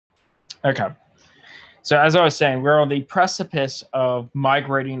Okay. So as I was saying, we're on the precipice of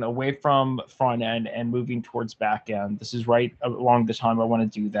migrating away from front end and moving towards back end. This is right along the time I want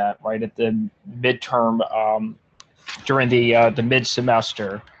to do that, right at the midterm, during the mid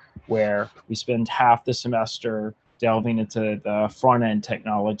semester, where we spend half the semester delving into the front end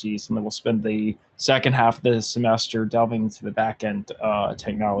technologies, and then we'll spend the second half of the semester delving into the back end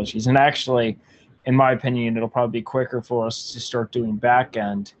technologies. And actually, in my opinion, it'll probably be quicker for us to start doing back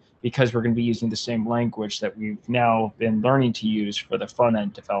end because we're going to be using the same language that we've now been learning to use for the front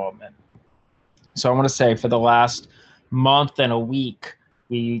end development. So I want to say for the last month and a week,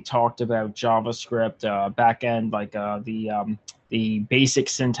 we talked about JavaScript backend, like the basic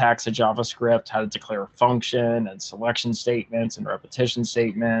syntax of JavaScript, how to declare a function and selection statements and repetition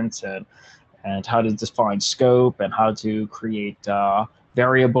statements, and how to define scope and how to create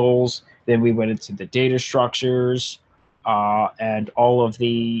variables. Then we went into the data structures and all of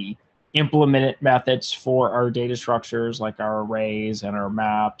the implemented methods for our data structures, like our arrays and our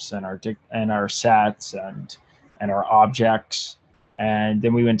maps and our sets and our objects. And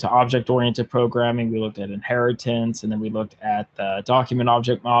then we went to object-oriented programming. We looked at inheritance, and then we looked at the document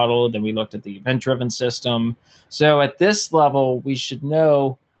object model. Then we looked at the event-driven system. So at this level, we should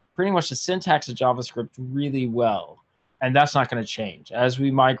know pretty much the syntax of JavaScript really well. And that's not going to change. As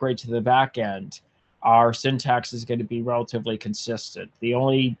we migrate to the back end, our syntax is going to be relatively consistent. The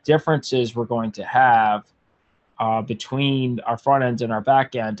only differences we're going to have between our front end and our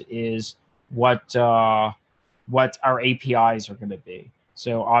back end is what our APIs are going to be.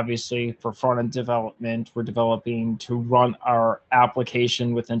 So obviously for front-end development, we're developing to run our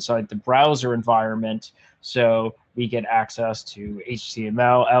application with inside the browser environment. So we get access to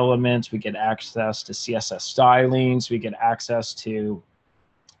HTML elements, we get access to CSS stylings, we get access to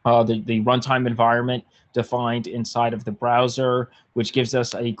the runtime environment defined inside of the browser, which gives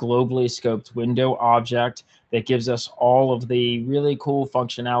us a globally scoped window object that gives us all of the really cool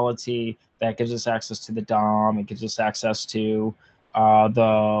functionality that gives us access to the DOM. It gives us access to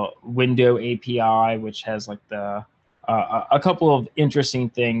the window API, which has like a couple of interesting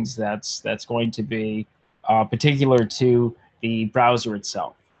things that's going to be particular to the browser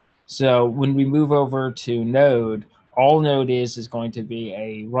itself. So when we move over to Node, all Node is going to be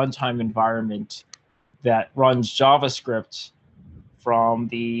a runtime environment that runs JavaScript from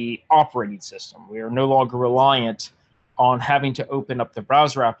the operating system. We are no longer reliant on having to open up the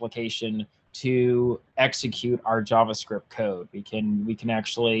browser application to execute our JavaScript code. We can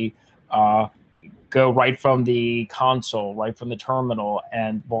actually go right from the console, right from the terminal,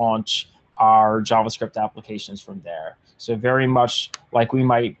 and launch our JavaScript applications from there. So very much like we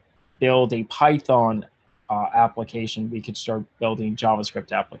might build a Python application, we could start building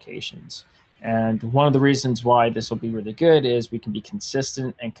JavaScript applications. And one of the reasons why this will be really good is we can be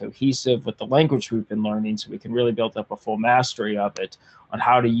consistent and cohesive with the language we've been learning, so we can really build up a full mastery of it on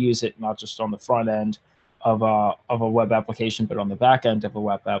how to use it, not just on the front end of a web application, but on the back end of a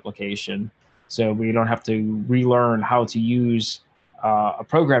web application. So we don't have to relearn how to use a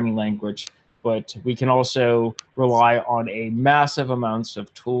programming language, but we can also rely on a massive amounts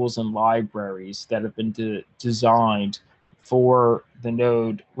of tools and libraries that have been designed for the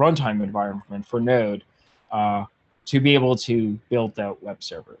Node runtime environment for Node to be able to build out web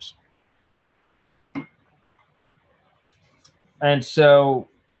servers. And so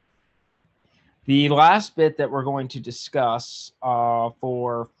the last bit that we're going to discuss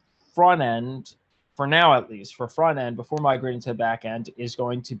for front end, for now at least, for front end, before migrating to the back end, is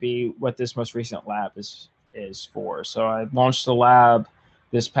going to be what this most recent lab is for. So I launched the lab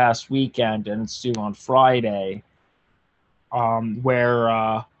this past weekend, and it's due on Friday, where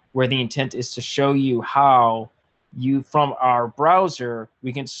the intent is to show you how from our browser,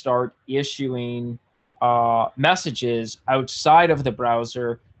 we can start issuing messages outside of the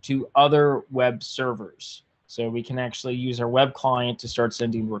browser to other web servers. So we can actually use our web client to start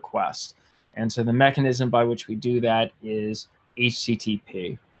sending requests. And so the mechanism by which we do that is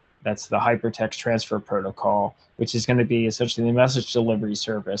HTTP. That's the Hypertext Transfer Protocol, which is going to be essentially the message delivery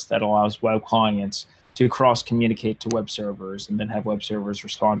service that allows web clients to cross-communicate to web servers and then have web servers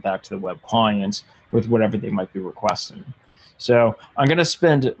respond back to the web clients with whatever they might be requesting. So I'm going to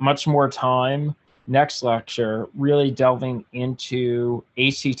spend much more time next lecture really delving into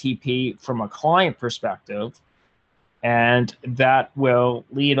HTTP from a client perspective, and that will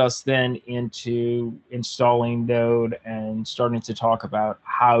lead us then into installing Node and starting to talk about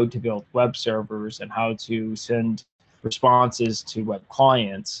how to build web servers and how to send responses to web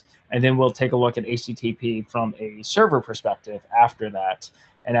clients. And then we'll take a look at HTTP from a server perspective after that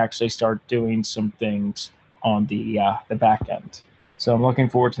and actually start doing some things on the back end. So I'm looking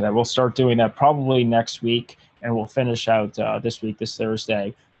forward to that. We'll start doing that probably next week, and we'll finish out this week, this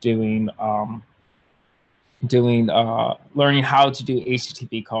Thursday, doing learning how to do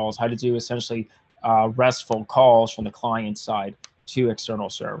HTTP calls, how to do essentially RESTful calls from the client side to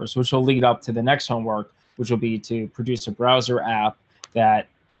external servers, which will lead up to the next homework, which will be to produce a browser app that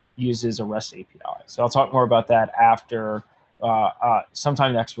uses a REST API. So I'll talk more about that after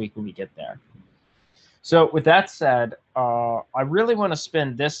sometime next week when we get there. So with that said, I really want to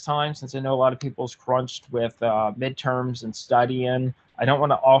spend this time, since I know a lot of people's crunched with midterms and studying, I don't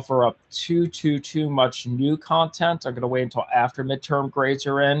want to offer up too much new content. I'm going to wait until after midterm grades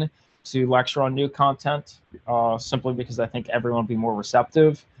are in to lecture on new content, simply because I think everyone will be more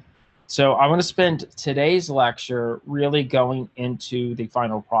receptive. So I want to spend today's lecture really going into the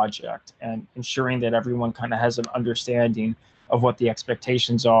final project and ensuring that everyone kind of has an understanding of what the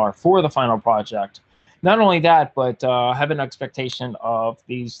expectations are for the final project. Not only that, but have an expectation of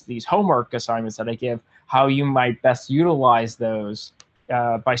these homework assignments that I give, how you might best utilize those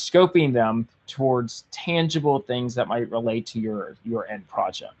by scoping them towards tangible things that might relate to your end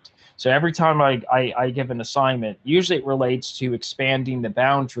project. So every time I give an assignment, usually it relates to expanding the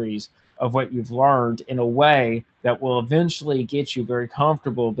boundaries of what you've learned in a way that will eventually get you very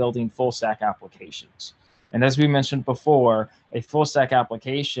comfortable building full stack applications. And as we mentioned before, a full stack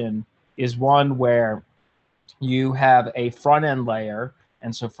application is one where you have a front end layer.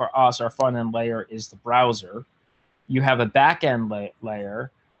 And so for us, our front end layer is the browser. You have a back end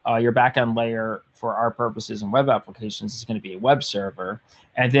layer. Your back end layer for our purposes in web applications is going to be a web server.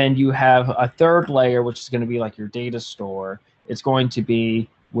 And then you have a third layer, which is going to be like your data store. It's going to be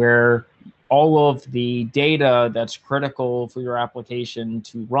where all of the data that's critical for your application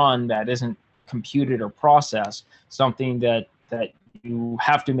to run that isn't computed or processed, something that you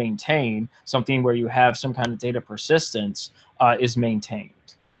have to maintain, something where you have some kind of data persistence, is maintained.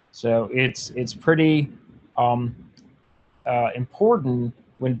 So it's pretty important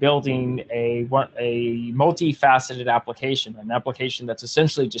when building a multifaceted application, an application that's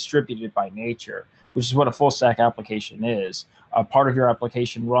essentially distributed by nature, which is what a full stack application is. A part of your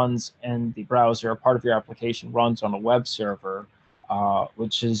application runs in the browser, a part of your application runs on a web server,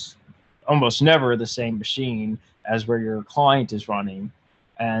 which is almost never the same machine as where your client is running.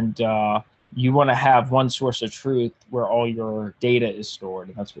 And you want to have one source of truth where all your data is stored,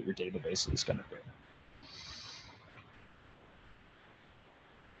 and that's what your database is going to be.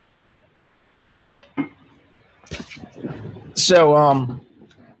 So,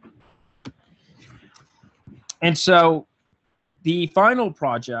 and so the final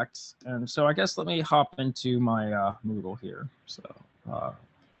project, and so I guess let me hop into my Moodle here. So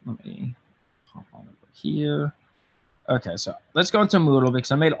let me hop on over here. Okay, so let's go into Moodle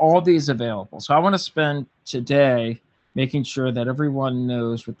because I made all these available. So I want to spend today making sure that everyone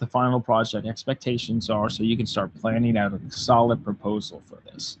knows what the final project expectations are so you can start planning out a solid proposal for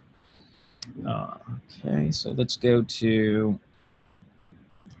this. Okay, so let's go to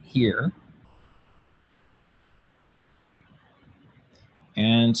here.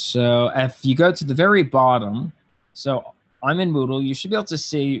 And so if you go to the very bottom, so I'm in Moodle, you should be able to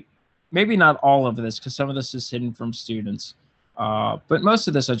see, maybe not all of this because some of this is hidden from students, but most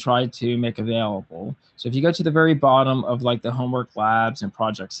of this I tried to make available. So if you go to the very bottom of like the homework labs and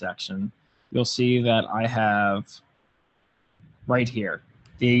project section, you'll see that I have right here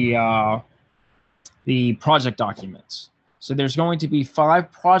the project documents. So there's going to be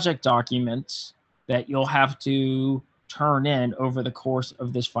 5 project documents that you'll have to turn in over the course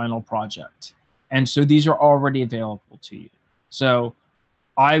of this final project. And so these are already available to you. So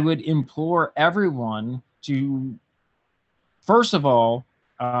I would implore everyone to, first of all,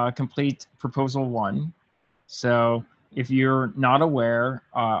 complete proposal 1. So if you're not aware,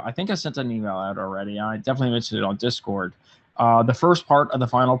 I think I sent an email out already. I definitely mentioned it on Discord. The first part of the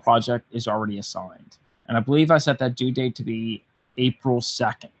final project is already assigned. And I believe I set that due date to be April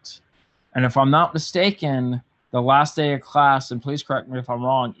 2nd. And if I'm not mistaken, the last day of class, and please correct me if I'm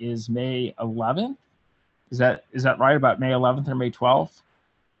wrong, is May 11th? Is that right, about May 11th or May 12th?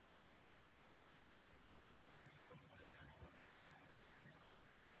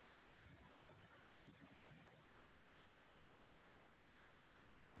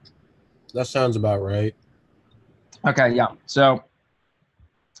 That sounds about right. Okay, yeah. So,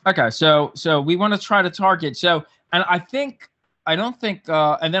 okay, so we want to try to target. So, and I don't think,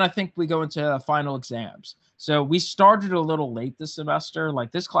 and then I think we go into final exams. So we started a little late this semester.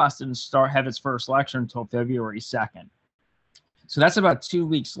 Like this class didn't have its first lecture until February 2nd. So that's about 2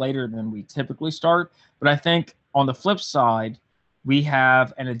 weeks later than we typically start. But I think on the flip side, we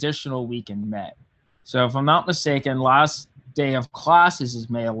have an additional week in May. So if I'm not mistaken, last day of classes is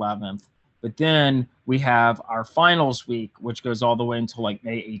May 11th, but then we have our finals week, which goes all the way until like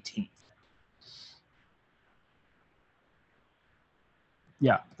May 18th.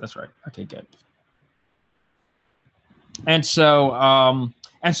 Yeah, that's right. Okay, good. And so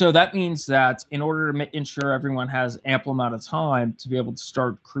that means that in order to ensure everyone has ample amount of time to be able to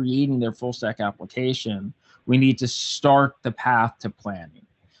start creating their full stack application, we need to start the path to planning.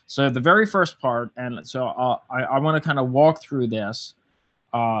 So the very first part, and so I want to kind of walk through this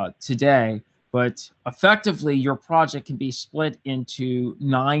today, but effectively your project can be split into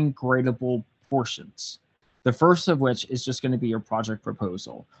 9 gradable portions. The first of which is just going to be your project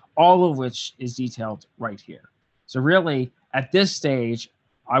proposal, all of which is detailed right here. So really, at this stage,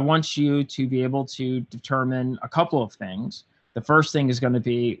 I want you to be able to determine a couple of things. The first thing is going to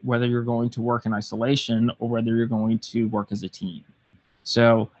be whether you're going to work in isolation or whether you're going to work as a team.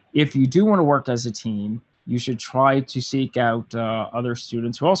 So if you do want to work as a team, you should try to seek out other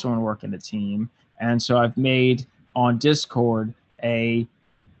students who also want to work in a team. And so I've made on Discord a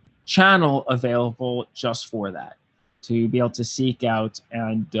channel available just for that, to be able to seek out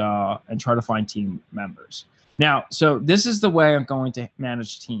and try to find team members. Now, so this is the way I'm going to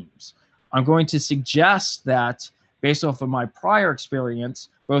manage teams. I'm going to suggest that based off of my prior experience,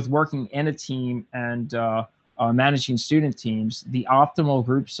 both working in a team and managing student teams, the optimal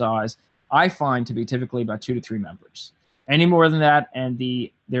group size I find to be typically about 2 to 3 members. Any more than that, and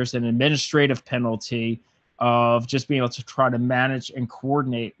there's an administrative penalty of just being able to try to manage and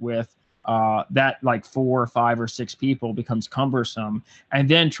coordinate with that like 4 or 5 or 6 people becomes cumbersome, and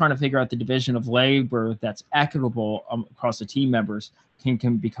then trying to figure out the division of labor that's equitable across the team members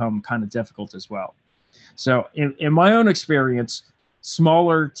can become kind of difficult as well. So in my own experience,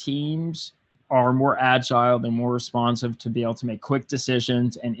 smaller teams are more agile and more responsive to be able to make quick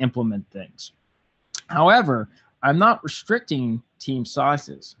decisions and implement things. However, I'm not restricting team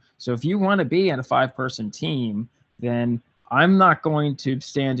sizes. So if you want to be in a 5-person team, then I'm not going to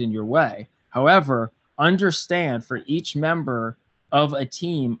stand in your way. However, understand for each member of a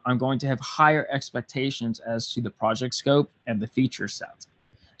team, I'm going to have higher expectations as to the project scope and the feature set.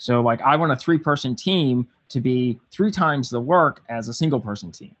 So like I want a 3-person team to be 3 times the work as a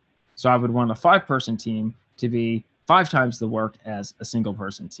single-person team. So I would want a 5-person team to be 5 times the work as a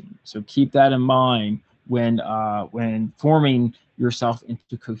single-person team. So keep that in mind when forming yourself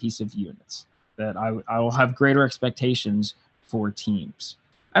into cohesive units, that I will have greater expectations for teams,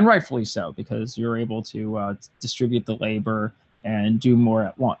 and rightfully so, because you're able to distribute the labor and do more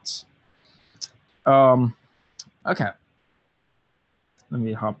at once. Okay, let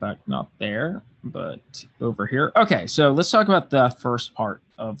me hop back, not there, but over here. Okay, so let's talk about the first part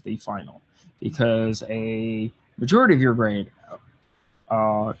of the final, because a majority of your grade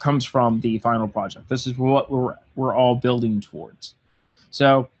comes from the final project. This is what we're all building towards.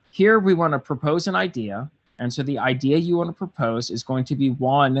 So here we want to propose an idea. And so the idea you want to propose is going to be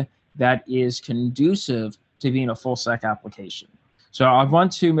one that is conducive to being a full stack application. So I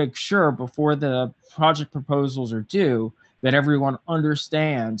want to make sure before the project proposals are due that everyone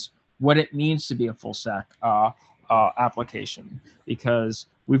understands what it means to be a full stack application, because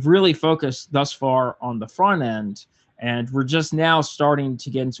we've really focused thus far on the front end, and we're just now starting to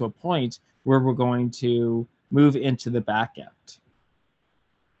get into a point where we're going to move into the back end.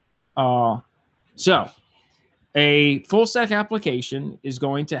 So a full stack application is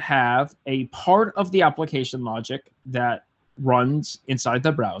going to have a part of the application logic that runs inside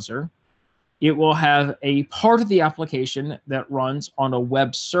the browser. It will have a part of the application that runs on a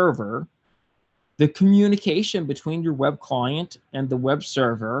web server. The communication between your web client and the web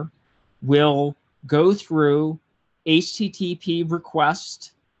server will go through HTTP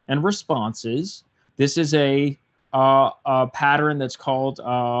requests and responses. This is a pattern that's called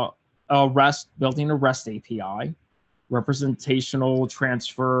building a REST API, representational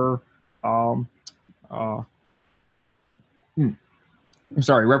transfer.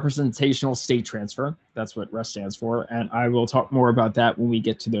 Representational state transfer. That's what REST stands for. And I will talk more about that when we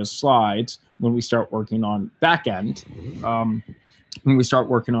get to those slides, when we start working on backend, when we start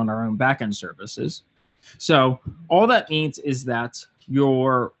working on our own backend services. So all that means is that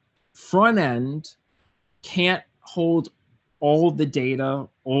your front end can't hold all the data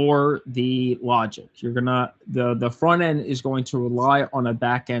or the logic. You're gonna, the front end is going to rely on a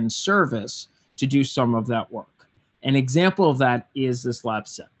backend service to do some of that work. An example of that is this Lab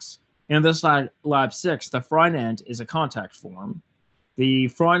 6. In this Lab 6, the front end is a contact form. The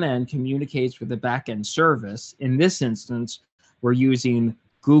front end communicates with the backend service. In this instance, we're using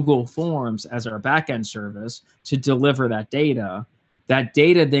Google Forms as our backend service to deliver that data. That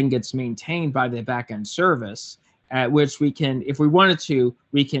data then gets maintained by the backend service, at which we can, if we wanted to,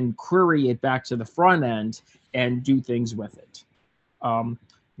 we can query it back to the front end and do things with it.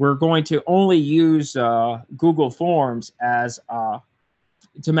 We're going to only use Google Forms as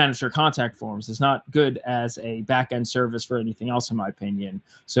to manage their contact forms. It's not good as a back-end service for anything else, in my opinion.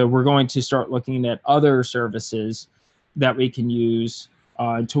 So we're going to start looking at other services that we can use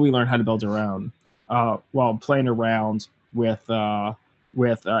until we learn how to build our own, while playing around with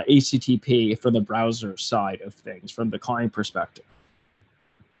HTTP for the browser side of things, from the client perspective.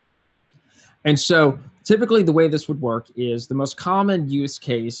 And so typically the way this would work is the most common use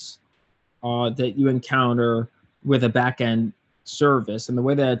case that you encounter with a backend service, and the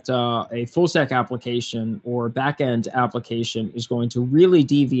way that a full stack application or backend application is going to really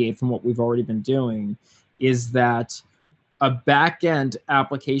deviate from what we've already been doing, is that a backend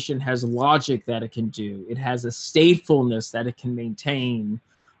application has logic that it can do. It has a statefulness that it can maintain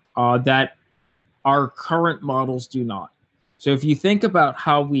that our current models do not. So if you think about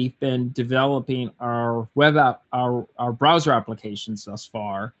how we've been developing our web app, our browser applications thus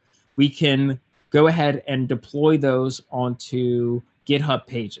far, we can go ahead and deploy those onto GitHub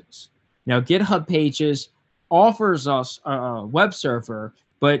Pages. Now, GitHub Pages offers us a web server,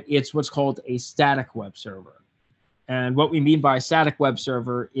 but it's what's called a static web server. And what we mean by a static web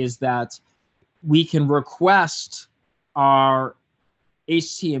server is that we can request our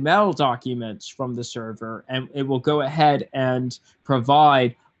HTML documents from the server, and it will go ahead and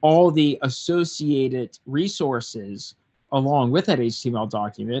provide all the associated resources along with that HTML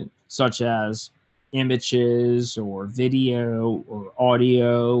document, such as images or video or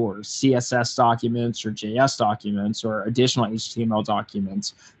audio or CSS documents or JS documents or additional HTML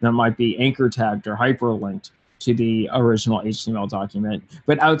documents that might be anchor tagged or hyperlinked to the original HTML document.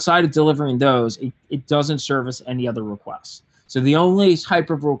 But outside of delivering those, it doesn't service any other requests. So the only type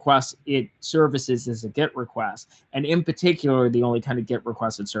of request it services is a GET request. And in particular, the only kind of GET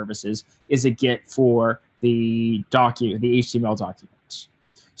request it services is a GET for the HTML documents.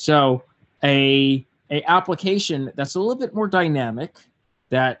 So a application that's a little bit more dynamic,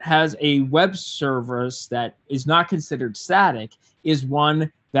 that has a web service that is not considered static, is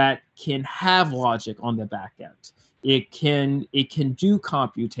one that can have logic on the back end. It can do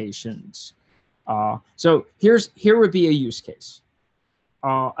computations. So here would be a use case.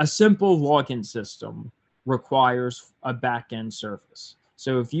 A simple login system requires a back-end service.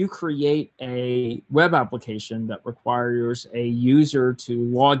 So if you create a web application that requires a user to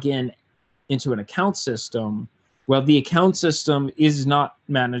log in into an account system, well, the account system is not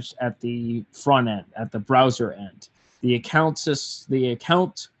managed at the front end, at the browser end. The account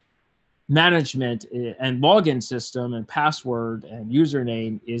management and login system and password and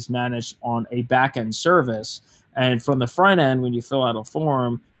username is managed on a back-end service. And from the front end, when you fill out a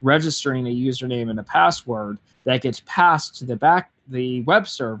form registering a username and a password, that gets passed to the web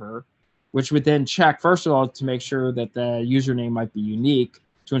server, which would then check, first of all, to make sure that the username might be unique,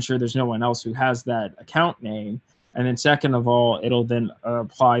 to ensure there's no one else who has that account name. And then second of all, it'll then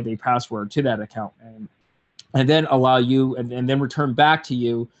apply the password to that account name, and then allow you, and then return back to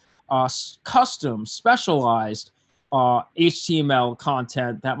you custom, specialized HTML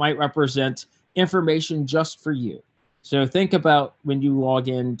content that might represent information just for you. So think about when you log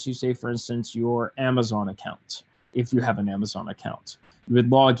in to, say, for instance, your Amazon account. If you have an Amazon account, you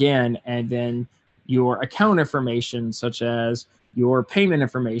would log in, and then your account information, such as your payment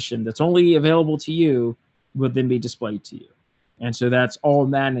information that's only available to you, would then be displayed to you. And so that's all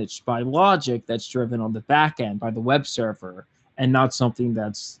managed by logic that's driven on the back end by the web server, and not something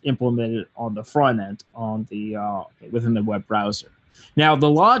that's implemented on the front end on the within the web browser. Now, the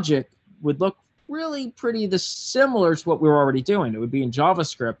logic would look really pretty similar to what we were already doing. It would be in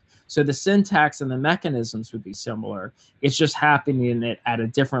JavaScript, so the syntax and the mechanisms would be similar. It's just happening at a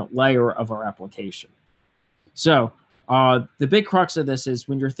different layer of our application. So the big crux of this is,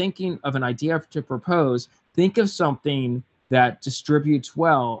 when you're thinking of an idea to propose, think of something that distributes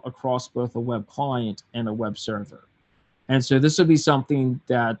well across both a web client and a web server. And so this will be something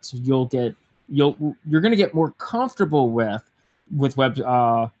that you're going to get more comfortable with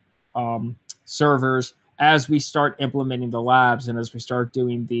web servers as we start implementing the labs, and as we start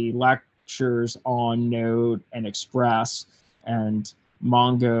doing the lectures on Node and Express and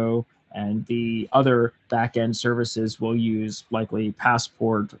Mongo and the other backend services. We'll use likely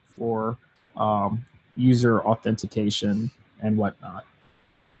Passport for user authentication and whatnot.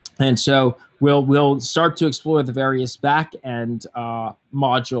 And so we'll start to explore the various back-end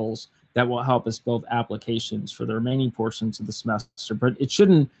modules that will help us build applications for the remaining portions of the semester. But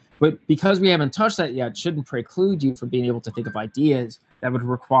because we haven't touched that yet, it shouldn't preclude you from being able to think of ideas that would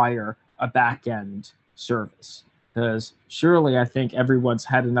require a back-end service. because surely I think everyone's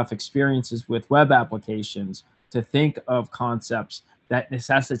had enough experiences with web applications to think of concepts that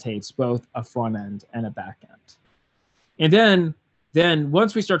necessitates both a front end and a back end. And then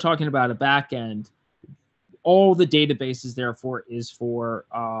once we start talking about a back end, all the databases therefore is for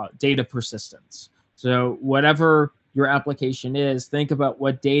data persistence. So whatever your application is, think about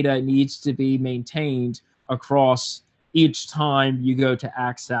what data needs to be maintained across each time you go to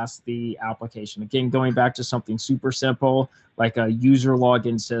access the application. Again, going back to something super simple like a user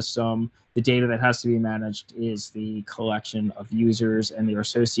login system, the data that has to be managed is the collection of users and their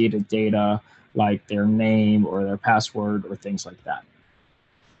associated data like their name or their password or things like that.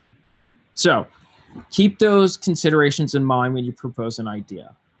 So keep those considerations in mind when you propose an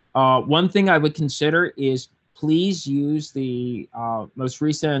idea. One thing I would consider is please use the most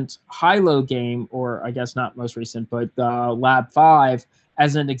recent high-low game, or I guess not most recent, but Lab 5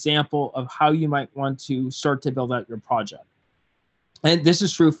 as an example of how you might want to start to build out your project. And this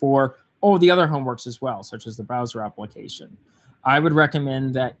is true for all the other homeworks as well, such as the browser application. I would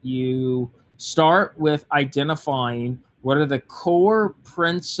recommend that you start with identifying what are the core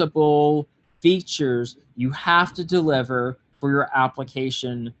principal features you have to deliver for your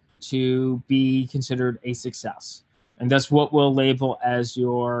application to be considered a success. And that's what we'll label as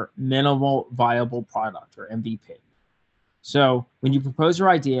your minimal viable product, or MVP. So when you propose your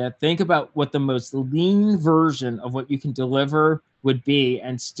idea, think about what the most lean version of what you can deliver would be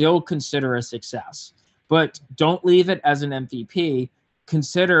and still consider a success. But don't leave it as an MVP.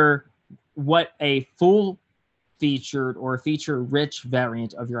 Consider what a full featured or feature-rich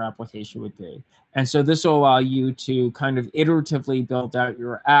variant of your application would be. And so this will allow you to kind of iteratively build out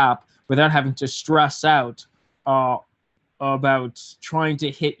your app without having to stress out about trying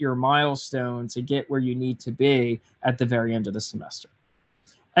to hit your milestones to get where you need to be at the very end of the semester.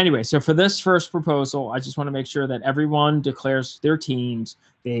 Anyway, so for this first proposal, I just want to make sure that everyone declares their teams.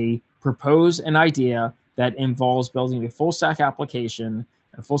 They propose an idea that involves building a full stack application.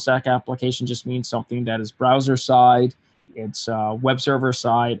 A full stack application just means something that is browser side, it's web server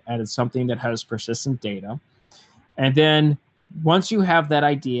side, and it's something that has persistent data. And then once you have that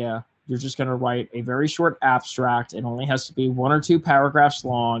idea, you're just going to write a very short abstract. It only has to be 1 or 2 paragraphs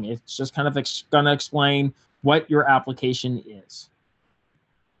long. It's just kind of going to explain what your application is.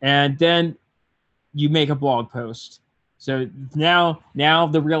 And then you make a blog post. So now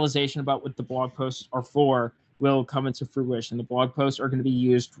the realization about what the blog posts are for will come into fruition. The blog posts are going to be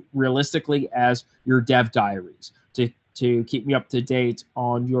used realistically as your dev diaries to keep me up to date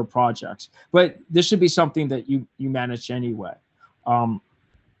on your projects. But this should be something that you manage anyway.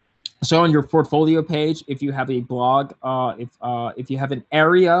 So on your portfolio page, if you have a blog, if you have an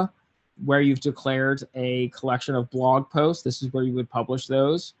area where you've declared a collection of blog posts, this is where you would publish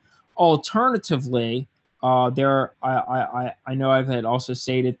those. Alternatively, I know I've had also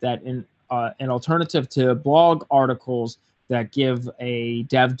stated that in an alternative to blog articles that give a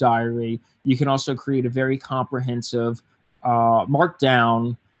dev diary, you can also create a very comprehensive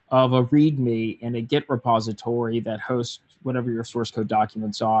markdown of a README in a Git repository that hosts whatever your source code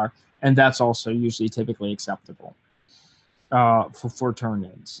documents are, and that's also usually typically acceptable for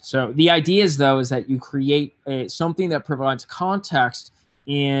turn-ins. So the idea is, though, is that you create something that provides context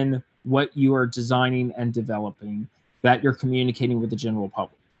in what you are designing and developing that you're communicating with the general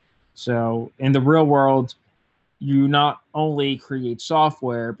public. So in the real world, you not only create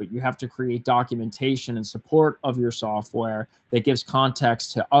software, but you have to create documentation and support of your software that gives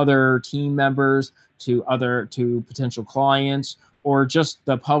context to other team members, to potential clients, or just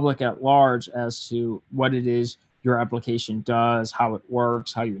the public at large as to what it is your application does, how it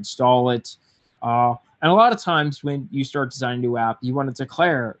works, how you install it. And a lot of times when you start designing a new app, you want to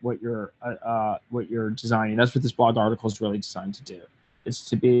declare what you're designing. That's what this blog article is really designed to do. It's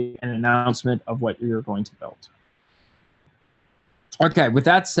to be an announcement of what you're going to build. Okay, with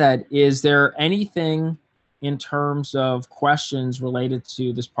that said, is there anything in terms of questions related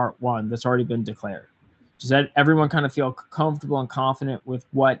to this part 1 that's already been declared? Does everyone kind of feel comfortable and confident with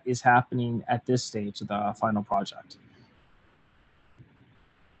what is happening at this stage of the final project?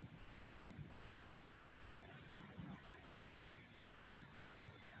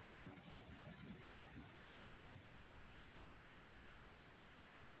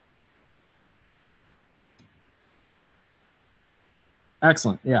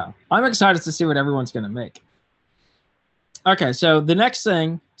 Excellent. Yeah, I'm excited to see what everyone's going to make. Okay, so the next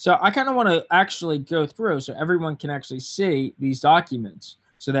thing, so I kind of want to actually go through so everyone can actually see these documents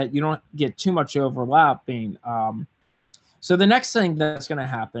so that you don't get too much overlapping. So the next thing that's going to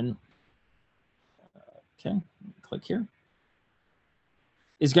happen, okay, click here,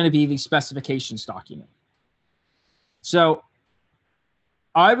 is going to be the specifications document. So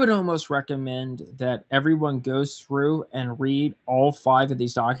I would almost recommend that everyone goes through and read all 5 of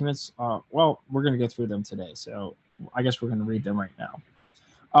these documents. Well, we're going to go through them today, so I guess we're going to read them right now.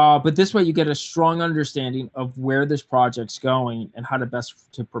 But this way you get a strong understanding of where this project's going and how to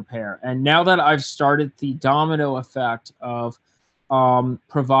best to prepare. And now that I've started the domino effect of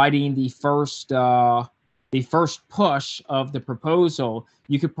providing the first push of the proposal,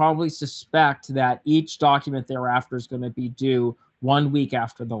 you could probably suspect that each document thereafter is going to be due 1 week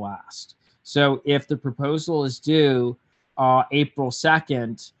after the last. So if the proposal is due April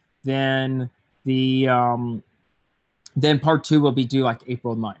 2nd, then then part 2 will be due like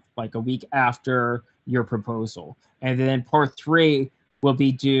April 9th, like a week after your proposal. And then part 3 will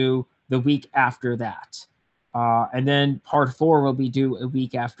be due the week after that. And then part 4 will be due a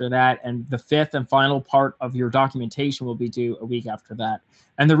week after that. And the 5th and final part of your documentation will be due a week after that.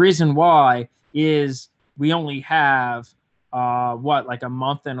 And the reason why is we only have, like a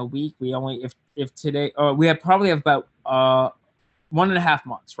month and a week. We only, if today, we probably have about 1.5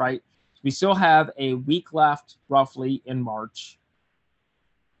 months, right? We still have a week left, roughly, in March,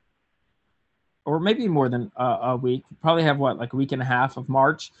 or maybe more than a week. We probably have like a week and a half of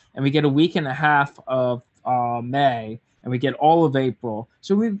March, and we get a week and a half of May, and we get all of April.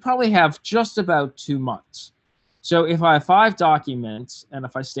 So we probably have just about 2 months. So if I have 5 documents, and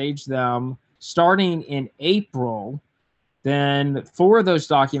if I stage them starting in April, then 4 of those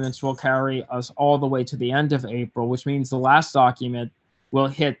documents will carry us all the way to the end of April, which means the last document will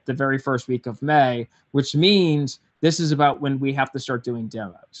hit the very first week of May, which means this is about when we have to start doing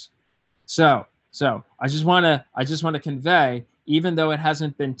demos. So I just want to convey, even though it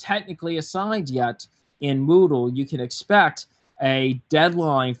hasn't been technically assigned yet in Moodle, you can expect a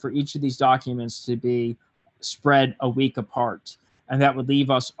deadline for each of these documents to be spread a week apart. And that would leave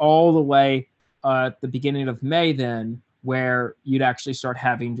us all the way at the beginning of May then, where you'd actually start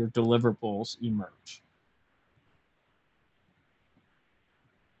having your deliverables emerge.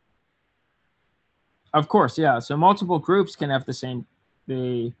 Of course, yeah. So multiple groups can have the same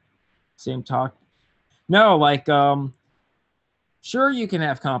talk. No, like sure, you can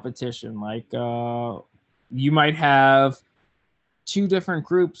have competition. Like you might have 2 different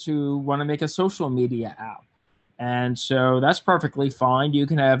groups who want to make a social media app, and so that's perfectly fine. You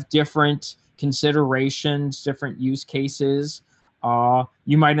can have different considerations, different use cases.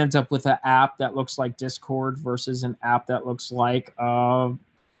 You might end up with an app that looks like Discord versus an app that looks like an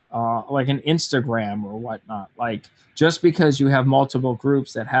Instagram or whatnot. Like, just because you have multiple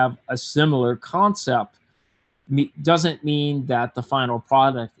groups that have a similar concept doesn't mean that the final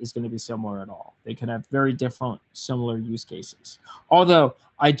product is going to be similar at all. They can have very different, similar use cases. Although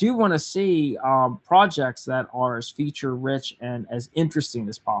I do want to see projects that are as feature rich and as interesting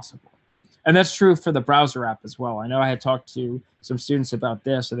as possible. And that's true for the browser app as well. I know I had talked to some students about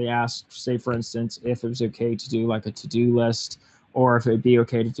this, so they asked, say, for instance, if it was okay to do like a to-do list, or if it'd be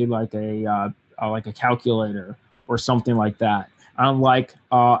okay to do like a calculator or something like that. Like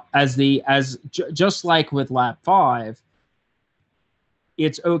just like with Lab 5,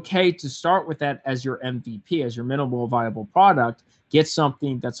 it's okay to start with that as your MVP, as your minimal viable product, get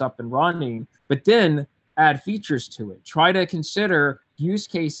something that's up and running, but then add features to it. Try to consider use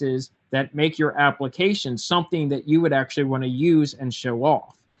cases that make your application something that you would actually want to use and show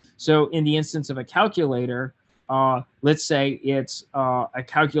off. So in the instance of a calculator, let's say it's a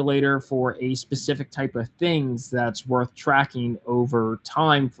calculator for a specific type of things that's worth tracking over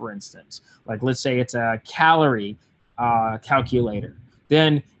time, for instance. Like, let's say it's a calorie calculator.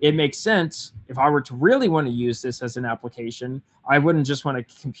 Then it makes sense, if I were to really want to use this as an application, I wouldn't just want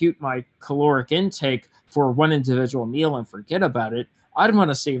to compute my caloric intake for one individual meal and forget about it. I'd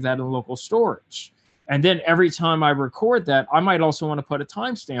want to save that in local storage. And then every time I record that, I might also want to put a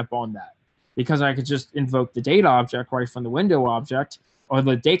timestamp on that, because I could just invoke the data object right from the window object, or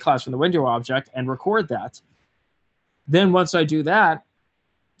the date class from the window object, and record that. Then once I do that,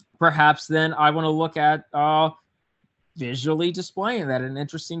 perhaps then I want to look at visually displaying that in an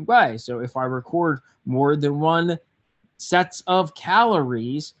interesting way. So if I record more than one sets of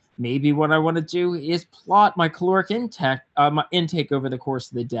calories, maybe what I want to do is plot my caloric intake over the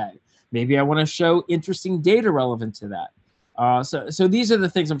course of the day. Maybe I want to show interesting data relevant to that. So these are the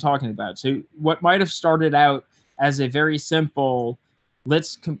things I'm talking about. So what might have started out as a very simple,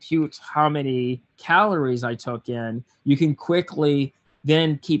 let's compute how many calories I took in, you can quickly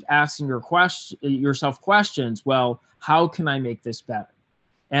then keep asking yourself questions. Well, how can I make this better?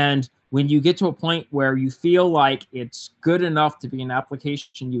 And when you get to a point where you feel like it's good enough to be an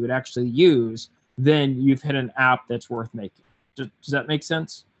application you would actually use, then you've hit an app that's worth making. Does that make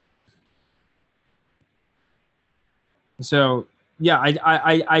sense? So yeah,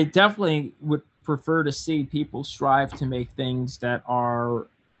 I definitely would prefer to see people strive to make things that are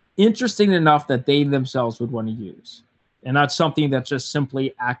interesting enough that they themselves would want to use, and not something that's just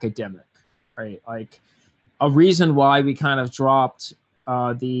simply academic, right? Like a reason why we kind of dropped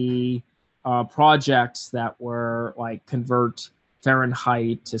the projects that were like convert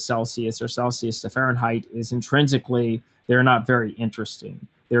Fahrenheit to Celsius or Celsius to Fahrenheit is intrinsically they're not very interesting.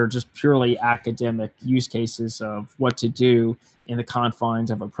 They're just purely academic use cases of what to do in the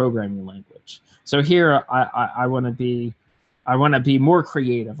confines of a programming language. So here I want to be more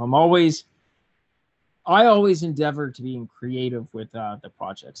creative. I always endeavor to being creative with the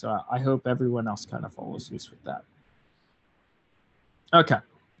project. So I hope everyone else kind of follows suit with that. Okay.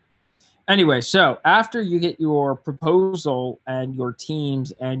 Anyway, so after you get your proposal and your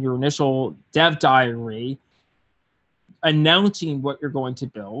teams and your initial dev diary announcing what you're going to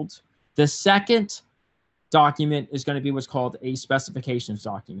build, the second document is going to be what's called a specifications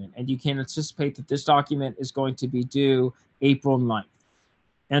document. And you can anticipate that this document is going to be due April 9th.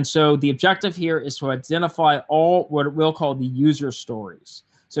 And so the objective here is to identify all what we'll call the user stories.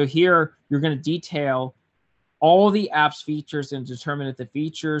 So here you're going to detail all the app's features and determine if the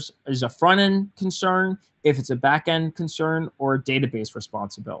features is a front-end concern, if it's a back-end concern, or a database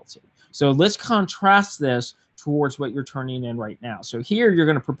responsibility. So let's contrast this towards what you're turning in right now. So here you're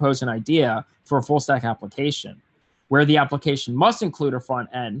going to propose an idea for a full-stack application where the application must include a front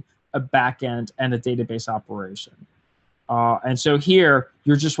end, a back end, and a database operation. And so here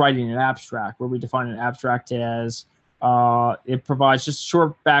you're just writing an abstract where we define an abstract as it provides just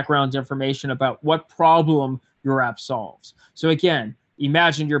short background information about what problem your app solves. So again,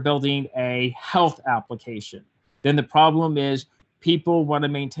 imagine you're building a health application. Then the problem is people want to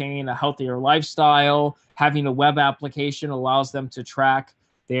maintain a healthier lifestyle. Having a web application allows them to track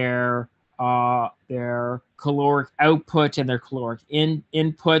their caloric output and their caloric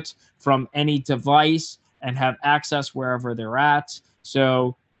input from any device and have access wherever they're at.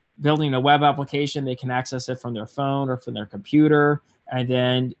 So building a web application, they can access it from their phone or from their computer, and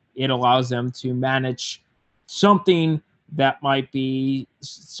then it allows them to manage something that might be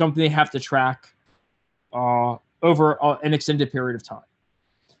something they have to track over an extended period of time.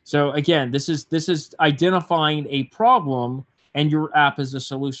 So again, this is identifying a problem, and your app is a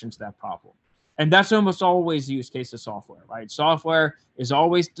solution to that problem. And that's almost always the use case of software, right? Software is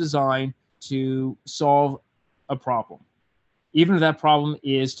always designed to solve a problem, even if that problem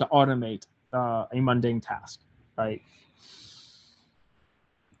is to automate a mundane task, right?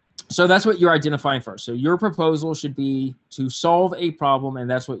 So that's what you're identifying first. So your proposal should be to solve a problem, and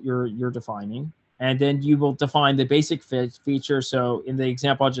that's what you're defining. And then you will define the basic features. So in the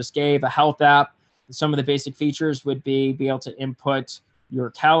example I just gave, a health app, some of the basic features would be able to input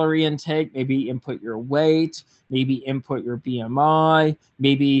your calorie intake, maybe input your weight, maybe input your BMI,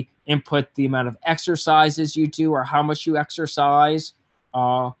 maybe input the amount of exercises you do or how much you exercise,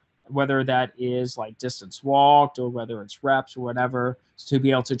 whether that is like distance walked or whether it's reps or whatever, to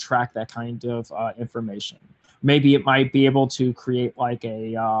be able to track that kind of information. Maybe it might be able to create like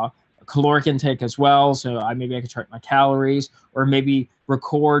a caloric intake as well. So maybe I can track my calories, or maybe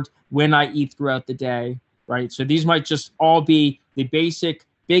record when I eat throughout the day, right? So these might just all be the basic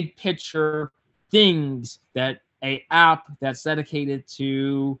big picture things that a app that's dedicated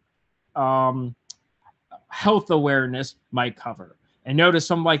to health awareness might cover. And notice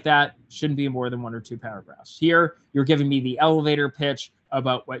something like that shouldn't be more than 1 or 2 paragraphs. Here, you're giving me the elevator pitch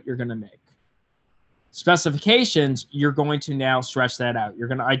about what you're going to make. Specifications, you're going to now stretch that out. You're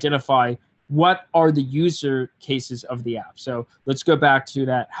going to identify what are the user cases of the app. So let's go back to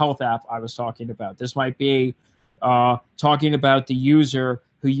that health app I was talking about. This might be talking about the user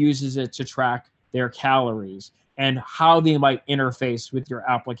who uses it to track their calories and how they might interface with your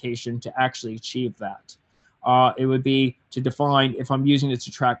application to actually achieve that. It would be to define, if I'm using it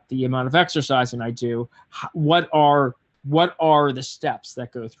to track the amount of exercising I do, what are the steps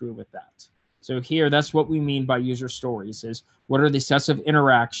that go through with that? So here, that's what we mean by user stories, is what are the sets of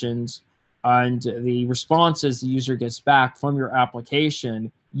interactions and the responses the user gets back from your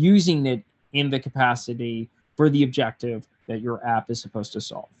application using it in the capacity for the objective that your app is supposed to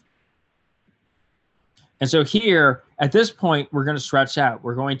solve. And so here, at this point, we're going to stretch out.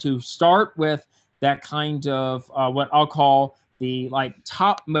 We're going to start with that kind of what I'll call the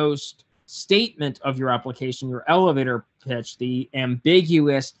topmost statement of your application, your elevator pitch, the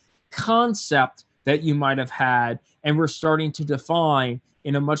ambiguous concept that you might have had, and we're starting to define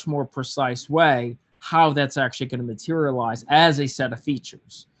in a much more precise way how that's actually going to materialize as a set of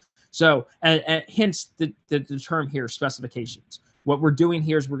features. So, and hence the term here, specifications. What we're doing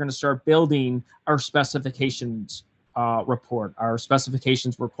here is we're going to start building our specifications report, our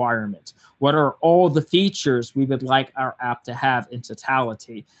specifications requirements. What are all the features we would like our app to have in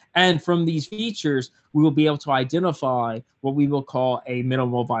totality? And from these features, we will be able to identify what we will call a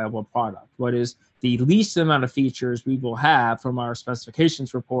minimal viable product. What is the least amount of features we will have from our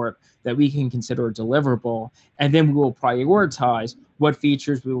specifications report that we can consider deliverable. And then we will prioritize what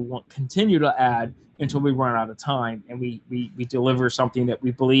features we will continue to add until we run out of time and we deliver something that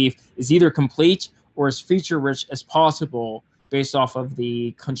we believe is either complete or as feature rich as possible based off of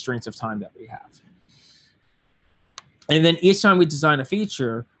the constraints of time that we have. And then each time we design a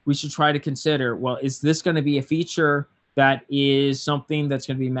feature, we should try to consider, well, is this going to be a feature that is something that's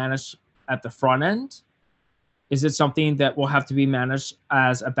going to be managed at the front end? Is it something that will have to be managed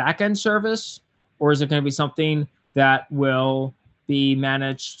as a back-end service? Or is it going to be something that will be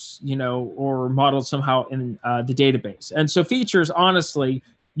managed, you know, or modeled somehow in the database? And so features, honestly,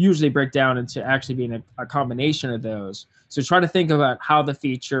 usually break down into actually being a combination of those. So try to think about how the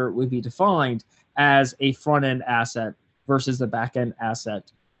feature would be defined as a front-end asset versus a back-end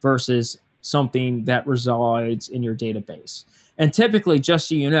asset versus something that resides in your database. And typically, just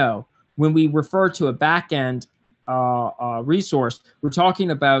so you know, when we refer to a back-end resource, we're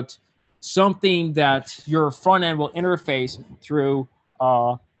talking about something that your front end will interface through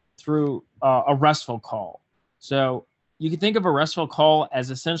a RESTful call. So you can think of a RESTful call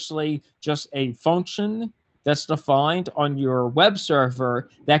as essentially just a function that's defined on your web server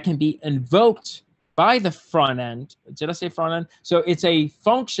that can be invoked by the front end. Did I say front end? So it's a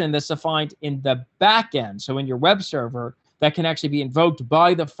function that's defined in the back end. So in your web server that can actually be invoked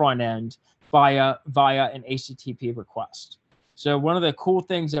by the front end via an HTTP request. So one of the cool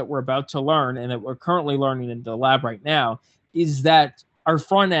things that we're about to learn and that we're currently learning in the lab right now is that our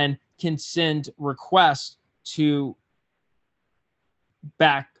front end can send requests to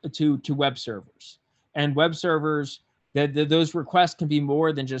back to web servers. And web servers, those requests can be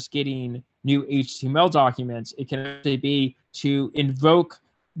more than just getting new HTML documents. It can actually be to invoke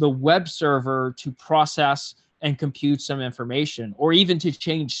the web server to process and compute some information, or even to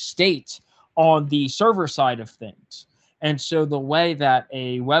change state on the server side of things. And so the way that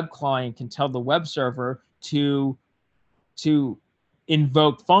a web client can tell the web server to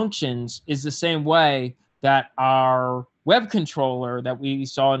invoke functions is the same way that our web controller that we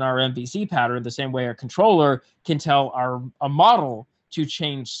saw in our MVC pattern, the same way a controller can tell a model to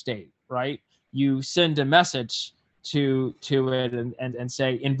change state, right? You send a message to it and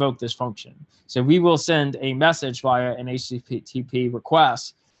say, invoke this function. So we will send a message via an HTTP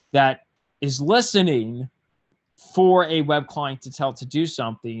request that is listening for a web client to tell to do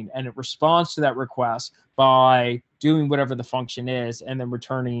something, and it responds to that request by doing whatever the function is and then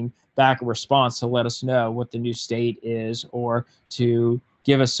returning back a response to let us know what the new state is or to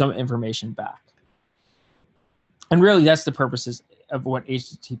give us some information back. And really, that's the purposes of what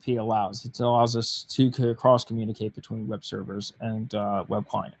HTTP allows. It allows us to cross-communicate between web servers and web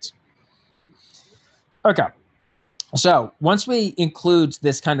clients. Okay, so once we include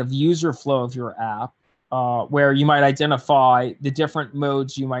this kind of user flow of your app, where you might identify the different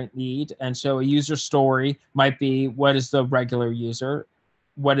modes you might need. And so a user story might be, what is the regular user?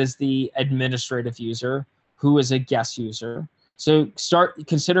 What is the administrative user? Who is a guest user? So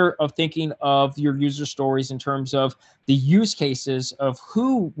consider thinking of your user stories in terms of the use cases of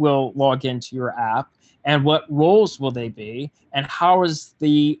who will log into your app and what roles will they be, and how is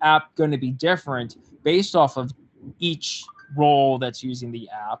the app going to be different based off of each role that's using the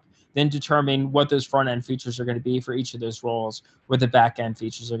app. Then determine what those front-end features are going to be for each of those roles, what the back-end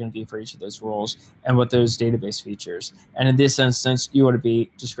features are going to be for each of those roles, and what those database features. And in this instance, you want to be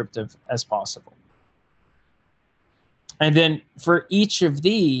descriptive as possible. And then for each of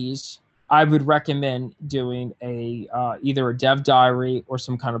these, I would recommend doing either a dev diary or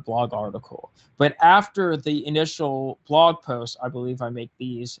some kind of blog article. But after the initial blog post, I believe I make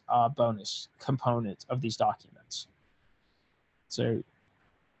these bonus components of these documents. So.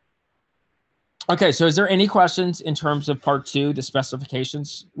 Okay, so is there any questions in terms of part 2, the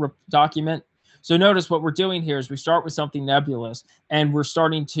specifications document? So notice what we're doing here is we start with something nebulous, and we're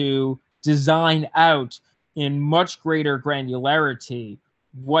starting to design out in much greater granularity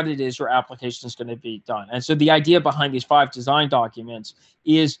what it is your application is going to be done. And so the idea behind these 5 design documents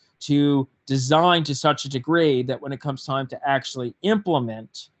is to design to such a degree that when it comes time to actually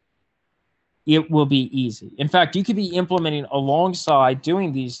implement, it will be easy. In fact, you could be implementing alongside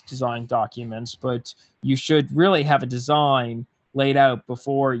doing these design documents, but you should really have a design laid out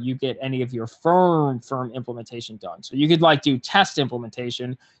before you get any of your firm implementation done. So you could do test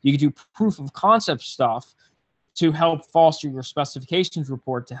implementation, you could do proof of concept stuff to help foster your specifications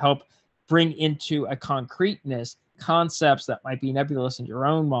report, to help bring into a concreteness concepts that might be nebulous in your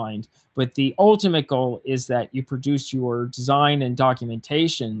own mind, but the ultimate goal is that you produce your design and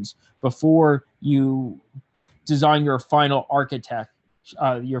documentations before you design your final architecture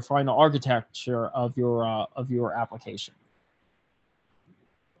of your application.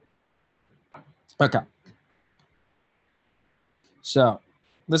 Okay. So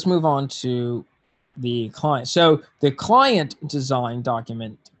let's move on to the client. So the client design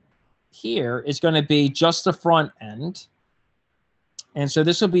document here is going to be just the front end. And so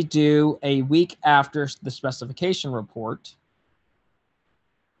this will be due a week after the specification report.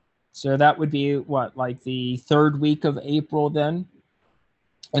 So that would be what, like the 3rd week of April then?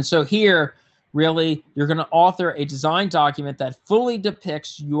 And so here, really, you're going to author a design document that fully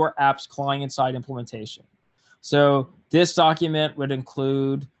depicts your app's client-side implementation. So this document would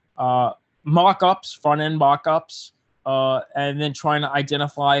include mock-ups, front-end mock-ups, and then trying to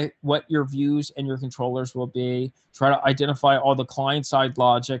identify what your views and your controllers will be, try to identify all the client-side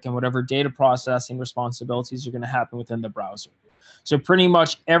logic and whatever data processing responsibilities are going to happen within the browser. So pretty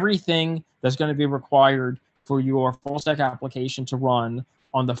much everything that's going to be required for your full-stack application to run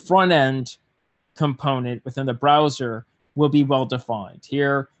on the front-end component within the browser will be well-defined.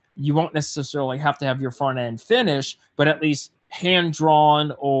 Here, you won't necessarily have to have your front-end finished, but at least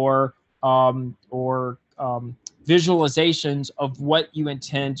hand-drawn or visualizations of what you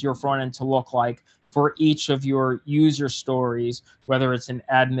intend your front end to look like for each of your user stories, whether it's an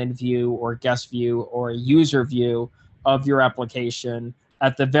admin view or guest view or a user view of your application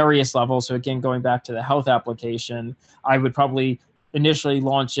at the various levels. So again, going back to the health application, I would probably initially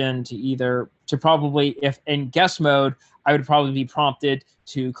launch into if in guest mode, I would probably be prompted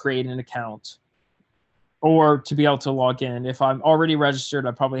to create an account or to be able to log in. If I'm already registered,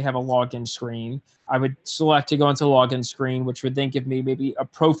 I probably have a login screen. I would select to go into login screen, which would then give me maybe a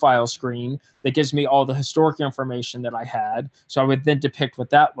profile screen that gives me all the historic information that I had. So I would then depict what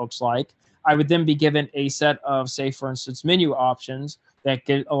that looks like. I would then be given a set of, say, for instance, menu options that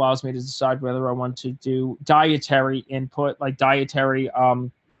allows me to decide whether I want to do dietary input, like dietary,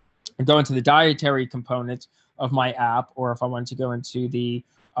 and go into the dietary component of my app, or if I want to go into the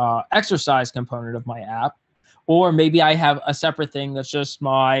exercise component of my app, or maybe I have a separate thing that's just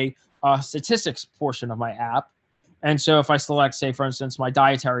my statistics portion of my app. And so if I select, say, for instance, my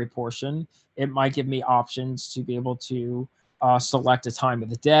dietary portion, it might give me options to be able to select a time of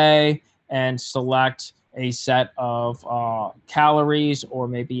the day and select a set of calories or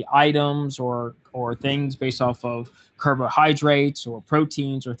maybe items or things based off of carbohydrates or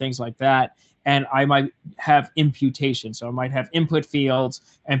proteins or things like that. And I might have imputation. So I might have input fields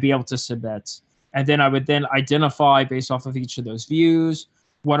and be able to submit. And then I would then identify based off of each of those views,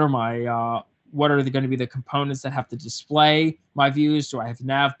 what are going to be the components that have to display my views? Do I have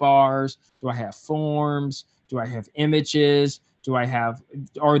nav bars? Do I have forms? Do I have images?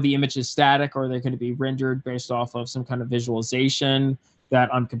 Are the images static, or are they going to be rendered based off of some kind of visualization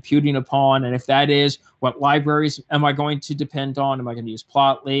that I'm computing upon? And if that is, what libraries am I going to depend on? Am I going to use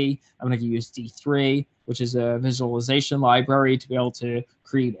Plotly? I'm going to use D3, which is a visualization library to be able to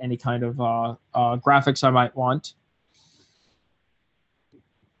create any kind of graphics I might want.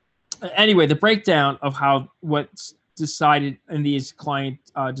 Anyway, the breakdown of what's decided in these client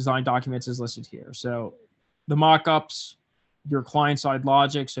design documents is listed here. So the mockups, your client-side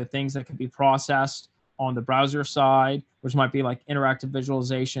logic, so things that can be processed on the browser side, which might be like interactive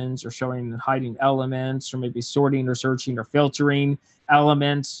visualizations or showing and hiding elements, or maybe sorting or searching or filtering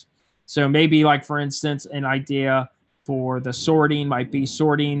elements. So maybe, like, for instance, an idea for the sorting might be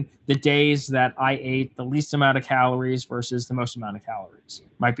sorting the days that I ate the least amount of calories versus the most amount of calories.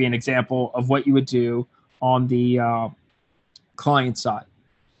 Might be an example of what you would do on the client side.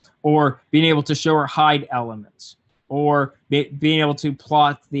 Or being able to show or hide elements, or being able to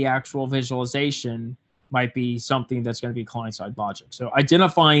plot the actual visualization might be something that's going to be client-side logic. So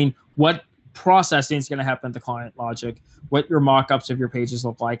identifying what processing is going to happen at the client logic, what your mock-ups of your pages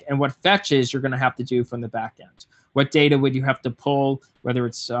look like, and what fetches you're going to have to do from the back end. What data would you have to pull, whether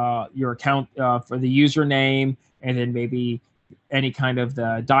it's your account for the username, and then maybe any kind of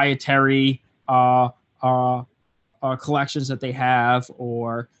the dietary collections that they have,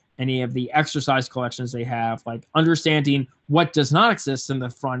 or any of the exercise collections they have, like understanding what does not exist in the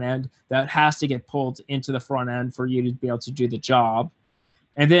front end that has to get pulled into the front end for you to be able to do the job.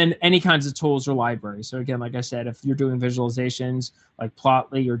 And then any kinds of tools or libraries. So again, like I said, if you're doing visualizations like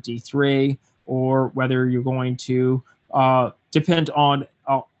Plotly or D3, or whether you're going to depend on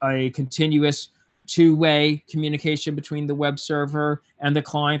a continuous two-way communication between the web server and the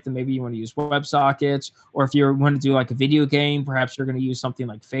client, then maybe you want to use WebSockets. Or if you want to do like a video game, perhaps you're going to use something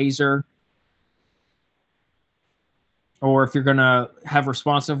like Phaser. or if you're going to have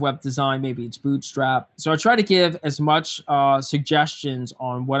responsive web design, maybe it's Bootstrap. So I try to give as much suggestions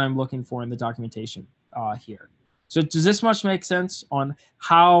on what I'm looking for in the documentation here. So does this much make sense on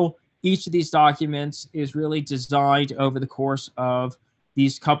how each of these documents is really designed over the course of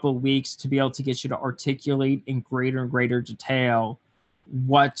these couple of weeks to be able to get you to articulate in greater and greater detail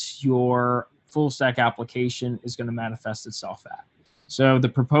what your full stack application is going to manifest itself at? So the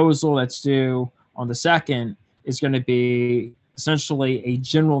proposal that's due on the 2nd is going to be essentially a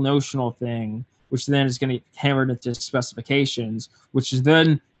general notional thing, which then is going to get hammered into specifications, which is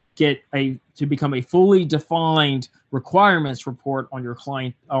then get to become a fully defined requirements report on your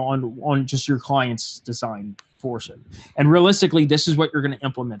client, on just your client's design portion. And realistically, this is what you're going to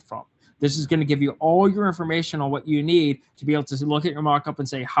implement from. This is going to give you all your information on what you need to be able to look at your mockup and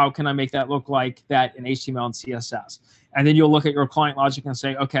say, how can I make that look like that in HTML and CSS? And then you'll look at your client logic and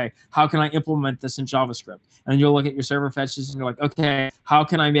say, okay, how can I implement this in JavaScript? And then you'll look at your server fetches and you're like, okay, how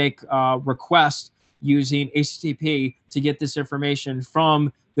can I make requests using HTTP to get this information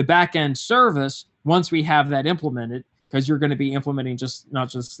from the backend service once we have that implemented? Because you're going to be implementing not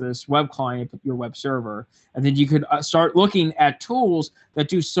just this web client, but your web server. And then you could start looking at tools that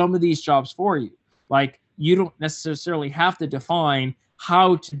do some of these jobs for you. Like, you don't necessarily have to define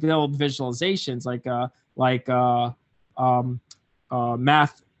how to build visualizations like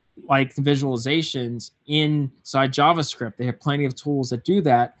math, like the visualizations inside JavaScript. They have plenty of tools that do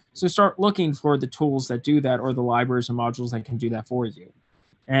that. So start looking for the tools that do that, or the libraries and modules that can do that for you.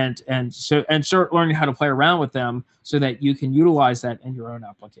 And start learning how to play around with them so that you can utilize that in your own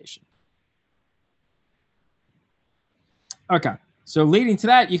application. Okay, so leading to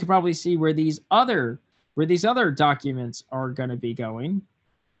that, you can probably see where these other documents are going to be going.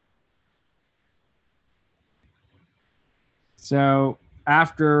 So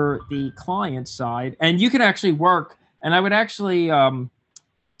after the client side, and you can actually work, and I would actually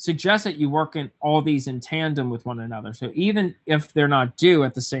suggest that you work in all these in tandem with one another. So even if they're not due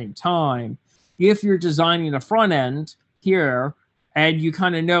at the same time, if you're designing a front end here and you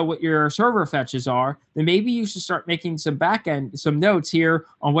kind of know what your server fetches are, then maybe you should start making some some notes here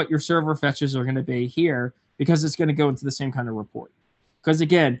on what your server fetches are going to be here, because it's going to go into the same kind of report. Because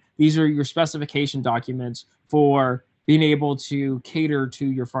again, these are your specification documents for being able to cater to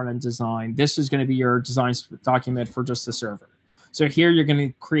your front end design. This is going to be your design document for just the server. So here you're going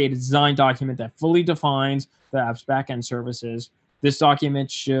to create a design document that fully defines the app's backend services. This document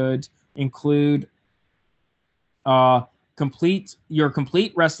should include your complete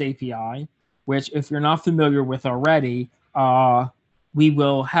REST API, which, if you're not familiar with already, we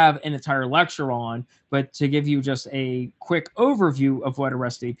will have an entire lecture on. But to give you just a quick overview of what a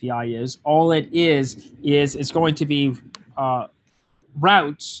REST API is, all it is it's going to be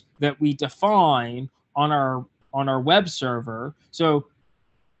routes that we define on our web server. So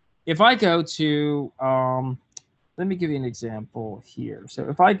if I go to, let me give you an example here. So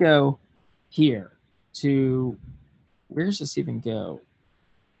if I go here to, where does this even go?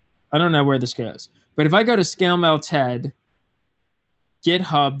 I don't know where this goes. But if I go to ScaleMailTed,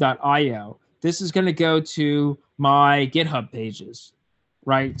 github.io, this is going to go to my GitHub pages,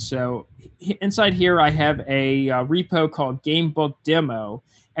 right? So inside here, I have a repo called Gamebook Demo.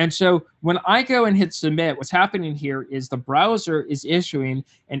 And so when I go and hit submit, what's happening here is the browser is issuing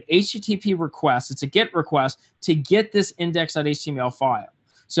an HTTP request. It's a GET request to get this index.html file.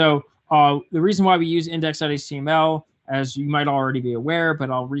 So the reason why we use index.html, as you might already be aware, but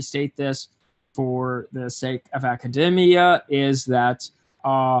I'll restate this for the sake of academia, is that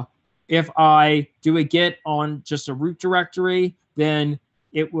if I do a GET on just a root directory, then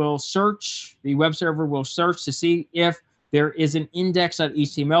it will search, the web server will search to see if there is an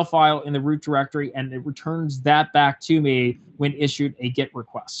index.html file in the root directory, and it returns that back to me when issued a GET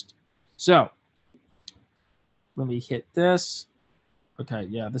request. So let me hit this. Okay,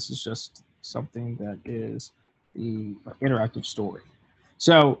 yeah, this is just something that is the interactive story.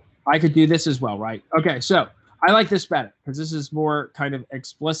 So I could do this as well, right? Okay, so I like this better because this is more kind of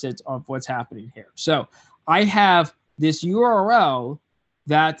explicit of what's happening here. So I have this URL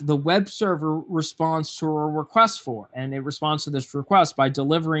that the web server responds to a request for, and it responds to this request by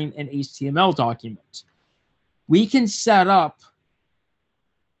delivering an HTML document. We can set up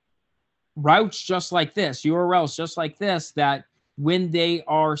routes just like this, URLs just like this, that when they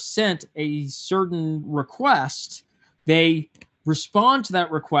are sent a certain request, they respond to that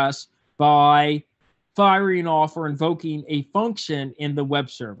request by firing off or invoking a function in the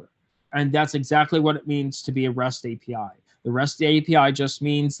web server. And that's exactly what it means to be a REST API. The REST API just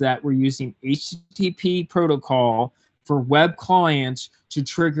means that we're using HTTP protocol for web clients to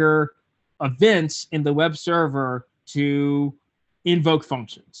trigger events in the web server to invoke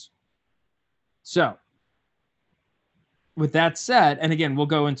functions. So with that said, and again, we'll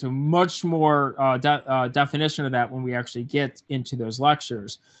go into much more definition of that when we actually get into those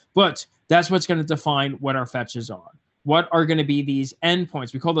lectures, but that's what's going to define what our fetches are. What are going to be these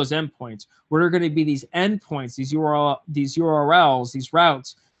endpoints? We call those endpoints. What are going to be these endpoints, these URLs, these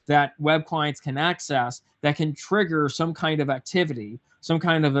routes that web clients can access that can trigger some kind of activity, some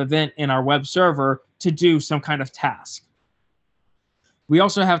kind of event in our web server to do some kind of task. We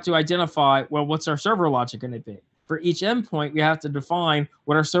also have to identify, well, what's our server logic going to be? For each endpoint, we have to define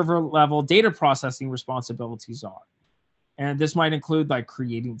what our server level data processing responsibilities are. And this might include like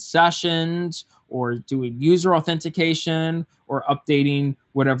creating sessions or doing user authentication or updating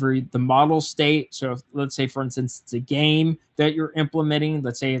whatever the model state. So if, let's say, for instance, it's a game that you're implementing.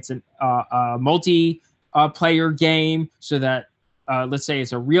 Let's say it's a multiplayer game. So that, let's say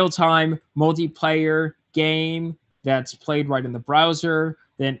it's a real-time multiplayer game that's played right in the browser.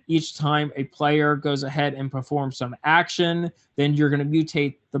 Then each time a player goes ahead and performs some action, then you're going to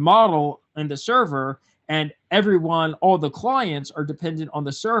mutate the model in the server. And everyone, all the clients are dependent on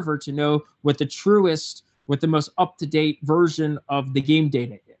the server to know what the truest, what the most up-to-date version of the game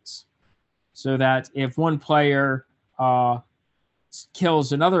data is. So that if one player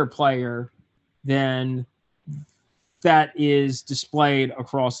kills another player, then that is displayed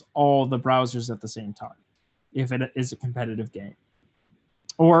across all the browsers at the same time, if it is a competitive game.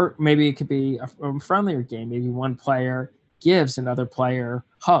 Or maybe it could be a friendlier game. Maybe one player gives another player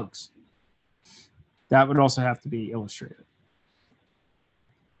hugs. That would also have to be illustrated.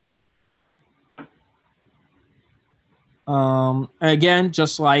 Again,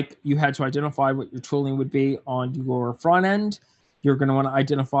 just like you had to identify what your tooling would be on your front end, you're going to want to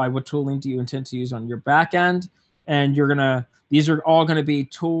identify what tooling do you intend to use on your back end. And these are all going to be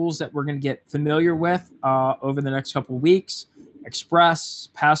tools that we're going to get familiar with over the next couple of weeks. Express,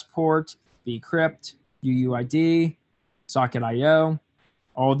 Passport, Bcrypt, UUID, Socket.io.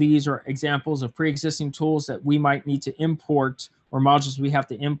 All these are examples of pre-existing tools that we might need to import, or modules we have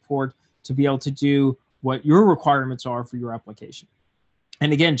to import to be able to do what your requirements are for your application.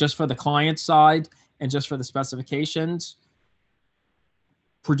 And again, just for the client side and just for the specifications,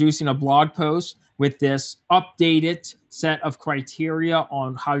 producing a blog post with this updated set of criteria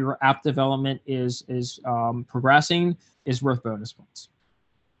on how your app development is progressing is worth bonus points.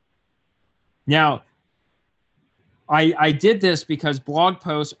 Now, I did this because blog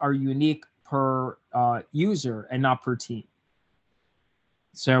posts are unique per user and not per team.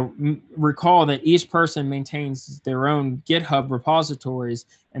 So recall that each person maintains their own GitHub repositories,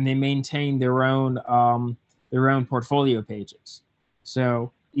 and they maintain their own portfolio pages.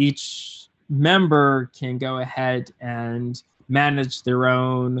 So each member can go ahead and manage their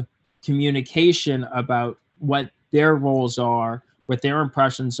own communication about what their roles are, what their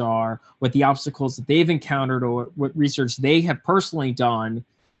impressions are, what the obstacles that they've encountered, or what research they have personally done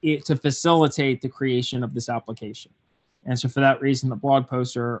to facilitate the creation of this application. And so for that reason, the blog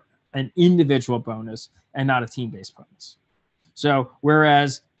posts are an individual bonus and not a team-based bonus. So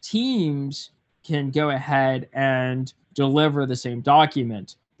whereas teams can go ahead and deliver the same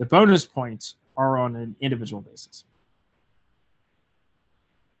document, the bonus points are on an individual basis.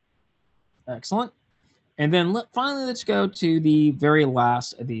 Excellent. And then finally, let's go to the very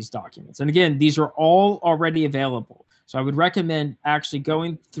last of these documents. And again, these are all already available. So I would recommend actually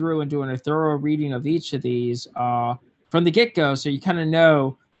going through and doing a thorough reading of each of these from the get-go, so you kind of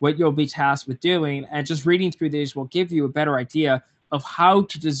know what you'll be tasked with doing. And just reading through these will give you a better idea of how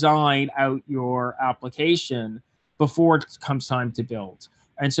to design out your application before it comes time to build.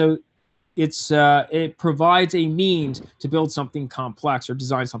 And so it provides a means to build something complex or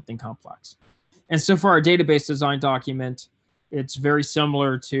design something complex. And so for our database design document, it's very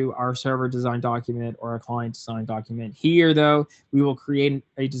similar to our server design document or our client design document. Here, though, we will create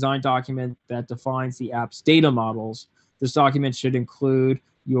a design document that defines the app's data models. This document should include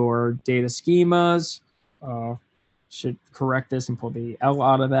your data schemas, should correct this and pull the L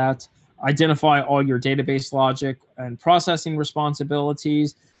out of that, identify all your database logic and processing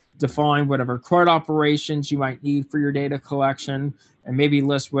responsibilities, define whatever CRUD operations you might need for your data collection, and maybe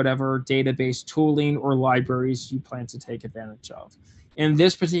list whatever database tooling or libraries you plan to take advantage of. In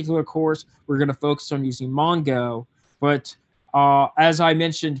this particular course, we're going to focus on using Mongo, but as I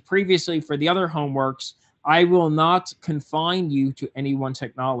mentioned previously for the other homeworks, I will not confine you to any one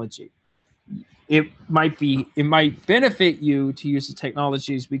technology. It might benefit you to use the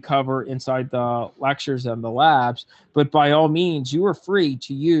technologies we cover inside the lectures and the labs, but by all means, you are free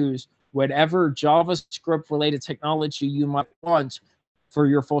to use whatever JavaScript related technology you might want for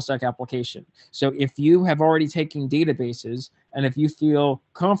your full stack application. So if you have already taken databases, and if you feel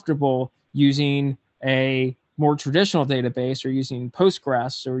comfortable using a more traditional database or using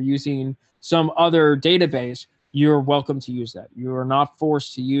Postgres or using some other database, you're welcome to use that. You are not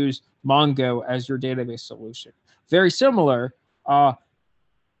forced to use Mongo as your database solution. Very similar,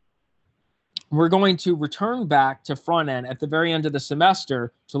 we're going to return back to front end at the very end of the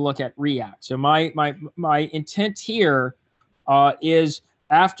semester to look at React. So my intent here is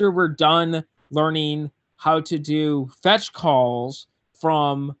after we're done learning how to do fetch calls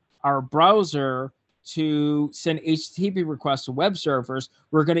from our browser to send HTTP requests to web servers,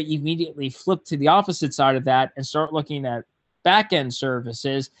 we're going to immediately flip to the opposite side of that and start looking at backend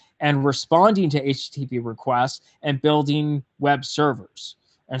services and responding to HTTP requests and building web servers.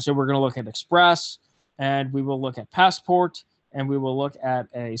 And so we're going to look at Express, and we will look at Passport, and we will look at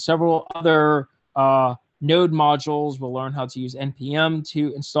several other node modules. We'll learn how to use NPM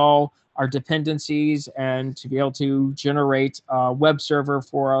to install our dependencies and to be able to generate a web server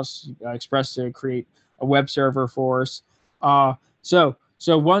for us, Express to create a web server for us.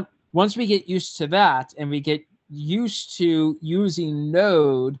 Once we get used to that and we get used to using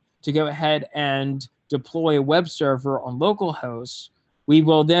Node to go ahead and deploy a web server on local hosts, we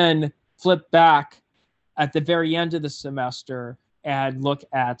will then flip back at the very end of the semester and look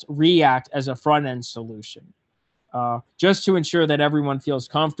at React as a front-end solution, just to ensure that everyone feels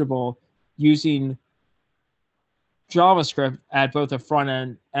comfortable using JavaScript at both a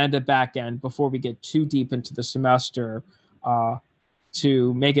front-end and a back-end before we get too deep into the semester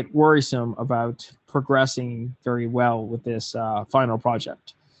to make it worrisome about progressing very well with this final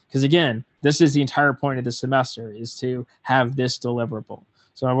project. Because again, this is the entire point of the semester, is to have this deliverable.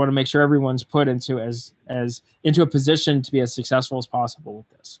 So I want to make sure everyone's put into into a position to be as successful as possible with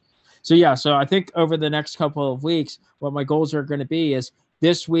this. So yeah, so I think over the next couple of weeks, what my goals are going to be is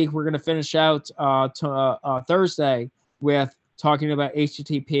this week we're going to finish out Thursday with talking about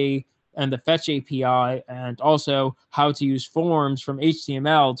HTTP and the Fetch API, and also how to use forms from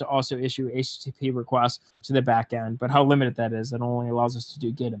HTML to also issue HTTP requests to the backend, but how limited that is. It only allows us to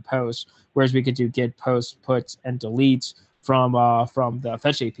do GET and POST, whereas we could do GET, POST, puts, and deletes from the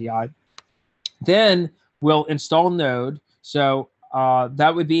Fetch API. Then we'll install Node. So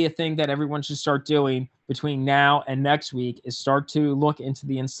that would be a thing that everyone should start doing between now and next week, is start to look into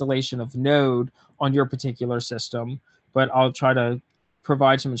the installation of Node on your particular system. But I'll try to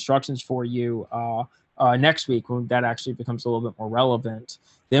provide some instructions for you next week when that actually becomes a little bit more relevant.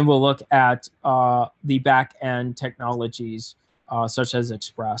 Then we'll look at the back-end technologies such as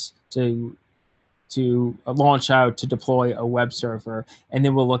Express to launch out, to deploy a web server. And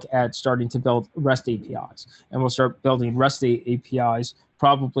then we'll look at starting to build REST APIs. And we'll start building REST APIs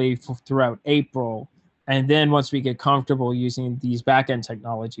probably throughout April. And then once we get comfortable using these back-end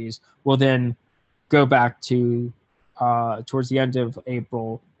technologies, we'll then go back to towards the end of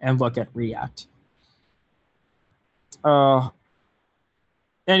April and look at React.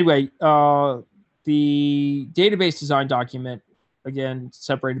 Anyway, the database design document, again,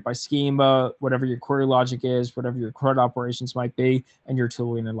 separated by schema, whatever your query logic is, whatever your CRUD operations might be, and your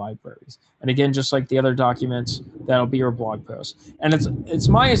tooling and libraries. And again, just like the other documents, that'll be your blog post. And it's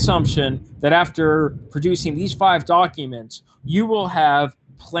my assumption that after producing these 5 documents, you will have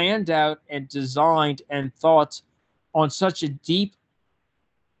planned out and designed and thought on such a deep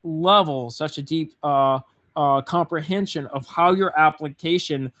level, such a deep comprehension of how your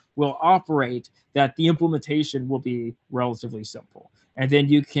application will operate, that the implementation will be relatively simple. And then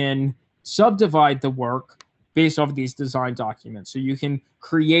you can subdivide the work based off of these design documents. So you can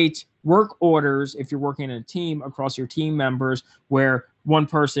create work orders if you're working in a team across your team members, where one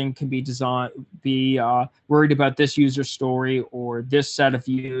person can be worried about this user story or this set of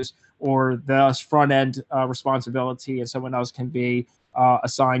views or the front end responsibility, and someone else can be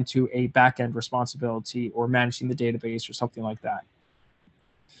assigned to a back end responsibility or managing the database or something like that.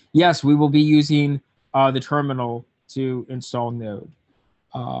 Yes, we will be using the terminal to install Node.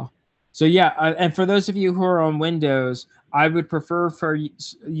 So yeah, and for those of you who are on Windows, I would prefer for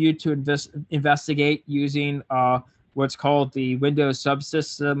you to investigate using what's called the Windows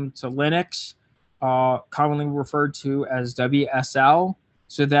subsystem to Linux, commonly referred to as WSL,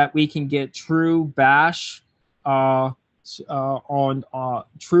 so that we can get true Bash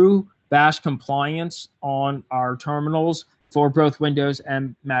true Bash compliance on our terminals for both Windows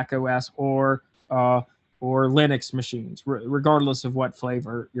and Mac OS or Linux machines, regardless of what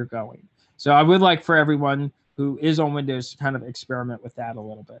flavor you're going. So I would like for everyone who is on Windows to kind of experiment with that a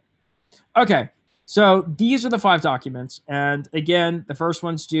little bit. Okay, So these are the 5 documents. And again, the first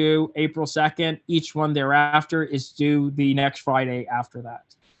one's due April 2nd. Each one thereafter is due the next Friday after that.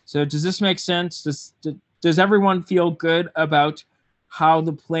 So does this make sense? Does everyone feel good about how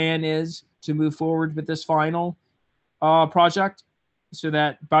the plan is to move forward with this final project? So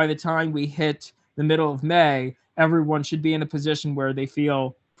that by the time we hit the middle of May, everyone should be in a position where they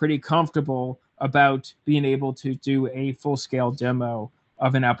feel pretty comfortable about being able to do a full-scale demo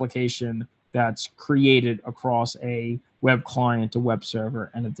of an application that's created across a web client, a web server,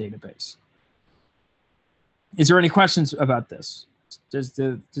 and a database. Is there any questions about this? Does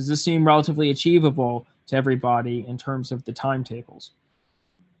this seem relatively achievable to everybody in terms of the timetables?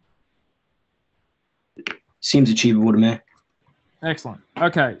 Seems achievable to me. Excellent.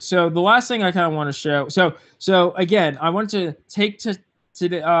 Okay, so the last thing I kind of want to show. So again, I want to take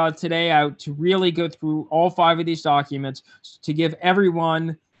today out to really go through all 5 of these documents to give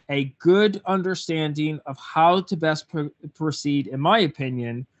everyone a good understanding of how to best proceed, in my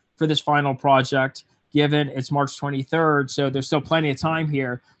opinion, for this final project, given it's March 23rd. So there's still plenty of time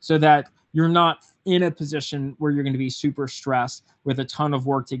here so that you're not in a position where you're going to be super stressed with a ton of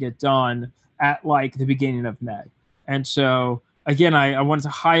work to get done at like the beginning of May. And so again, I wanted to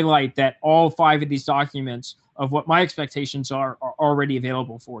highlight that all 5 of these documents of what my expectations are already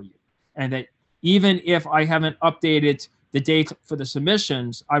available for you. And that even if I haven't updated the date for the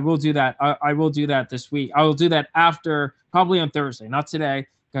submissions, I will do that. I will do that this week. I will do that after, probably on Thursday, not today,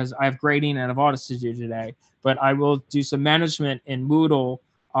 because I have grading and I have audits to do today. But I will do some management in Moodle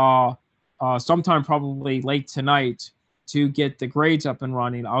sometime probably late tonight to get the grades up and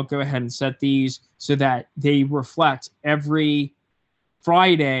running. I'll go ahead and set these so that they reflect every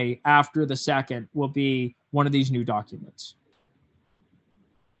Friday after the 2nd will be one of these new documents.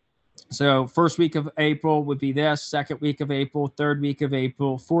 So first week of April would be this, second week of April, third week of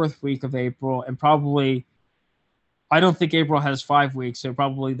April, fourth week of April, and probably, I don't think April has 5 weeks, so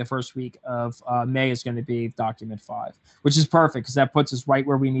probably the first week of May is going to be document 5, which is perfect because that puts us right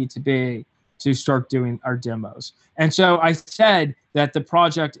where we need to be to start doing our demos. And so I said that the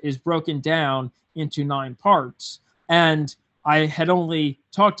project is broken down into 9 parts, and I had only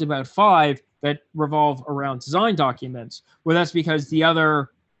talked about 5 that revolve around design documents. Well, that's because the other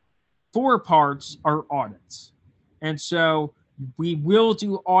 4 parts are audits. And so we will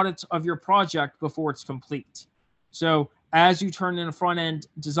do audits of your project before it's complete. So as you turn in a front-end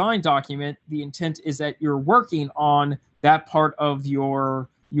design document, the intent is that you're working on that part of your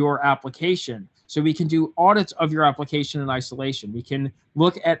application. So we can do audits of your application in isolation. We can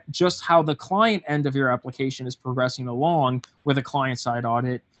look at just how the client end of your application is progressing along with a client-side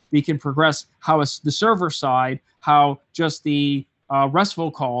audit. We can progress how the server side, how just the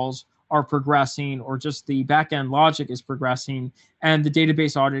RESTful calls are progressing, or just the backend logic is progressing. And the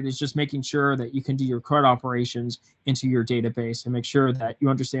database audit is just making sure that you can do your CRUD operations into your database and make sure that you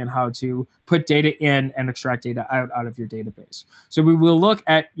understand how to put data in and extract data out of your database. So we will look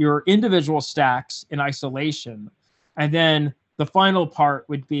at your individual stacks in isolation. And then the final part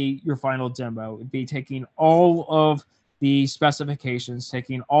would be your final demo. It would be taking all of the specifications,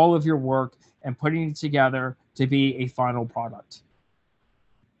 taking all of your work and putting it together to be a final product.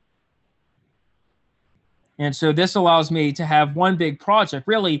 And so this allows me to have one big project.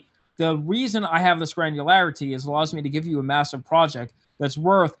 Really, the reason I have this granularity is it allows me to give you a massive project that's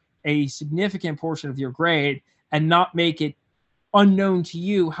worth a significant portion of your grade and not make it unknown to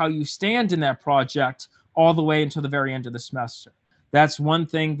you how you stand in that project all the way until the very end of the semester. That's one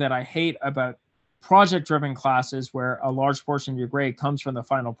thing that I hate about project-driven classes, where a large portion of your grade comes from the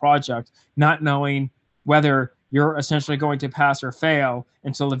final project, not knowing whether you're essentially going to pass or fail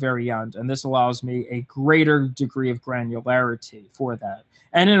until the very end. And this allows me a greater degree of granularity for that.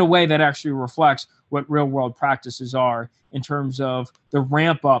 And in a way that actually reflects what real world practices are in terms of the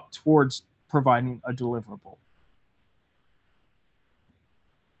ramp up towards providing a deliverable.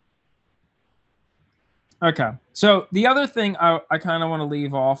 Okay, so the other thing I kind of want to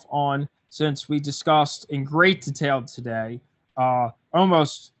leave off on, since we discussed in great detail today,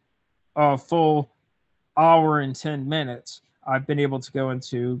 almost a full hour and 10 minutes, I've been able to go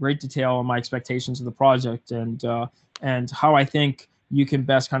into great detail on my expectations of the project and how I think you can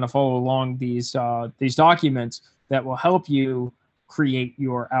best kind of follow along these documents that will help you create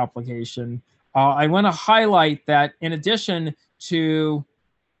your application. I want to highlight that in addition to,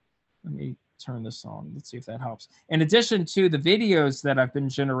 let me turn this on, let's see if that helps. In addition to the videos that I've been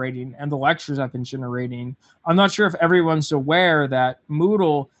generating and the lectures I've been generating, I'm not sure if everyone's aware that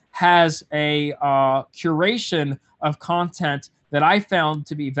Moodle has a curation of content that I found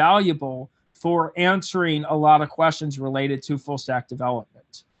to be valuable for answering a lot of questions related to full stack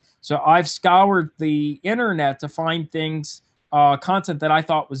development. So I've scoured the internet to find things, content that I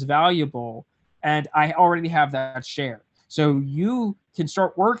thought was valuable, and I already have that shared. So you can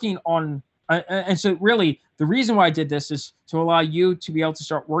start working on, and so really the reason why I did this is to allow you to be able to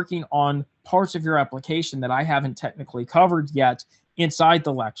start working on parts of your application that I haven't technically covered yet inside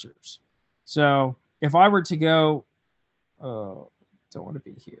the lectures. So if I were to go, don't want to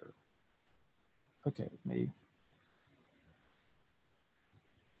be here. Okay, maybe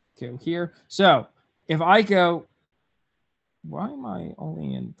go here. So if I go, why am I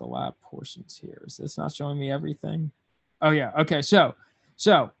only in the lab portions here? Is this not showing me everything? Oh yeah, okay, so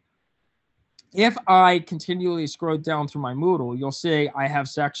if I continually scroll down through my Moodle, you'll see I have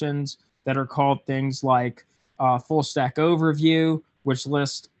sections that are called things like full stack overview, which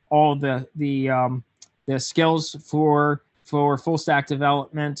lists all the skills for full stack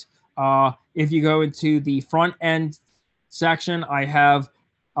development. If you go into the front end section, I have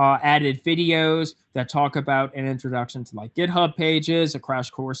added videos that talk about an introduction to like GitHub pages, a crash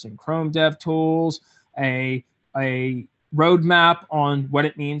course in Chrome Dev Tools, a roadmap on what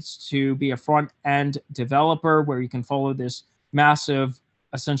it means to be a front-end developer, where you can follow this massive,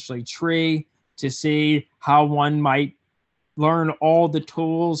 essentially, tree to see how one might learn all the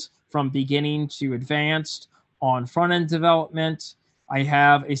tools from beginning to advanced on front-end development. I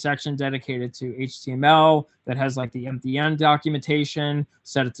have a section dedicated to HTML that has like the MDN documentation,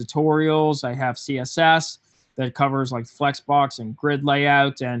 set of tutorials. I have CSS that covers like Flexbox and grid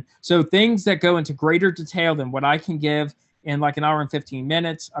layout. And so things that go into greater detail than what I can give in like an hour and 15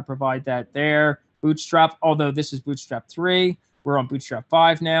 minutes, I provide that there. Bootstrap, although this is Bootstrap 3, we're on Bootstrap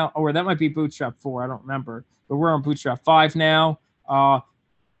 5 now. Or that might be Bootstrap 4, I don't remember. But we're on Bootstrap 5 now.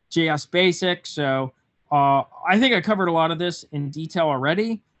 JS Basic, so I think I covered a lot of this in detail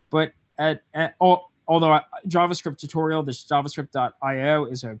already, but although JavaScript tutorial, this javascript.io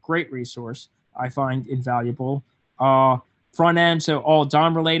is a great resource. I find invaluable. Front end, so all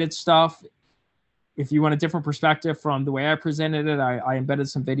DOM related stuff. If you want a different perspective from the way I presented it, I embedded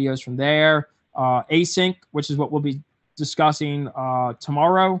some videos from there. Async, which is what we'll be discussing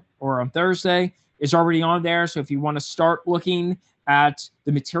tomorrow or on Thursday, is already on there. So if you want to start looking at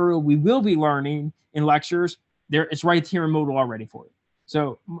the material we will be learning in lectures, it's right here in Moodle already for you.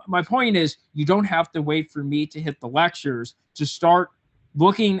 So my point is, you don't have to wait for me to hit the lectures to start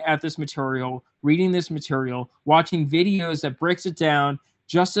looking at this material, reading this material, watching videos that breaks it down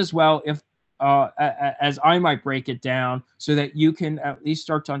just as well as I might break it down, so that you can at least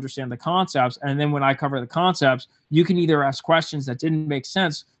start to understand the concepts. And then when I cover the concepts, you can either ask questions that didn't make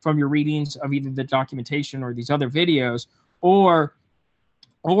sense from your readings of either the documentation or these other videos, or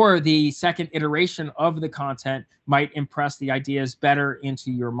the second iteration of the content might impress the ideas better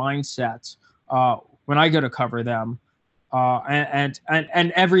into your mindset when I go to cover them. And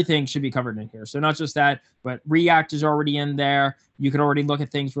everything should be covered in here. So not just that, but React is already in there. You can already look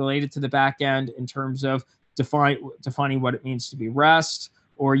at things related to the back end in terms of defining what it means to be REST,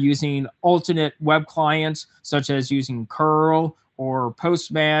 or using alternate web clients, such as using curl or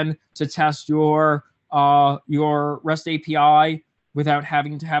Postman to test your REST API without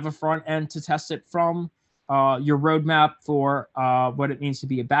having to have a front end to test it from. Your roadmap for what it means to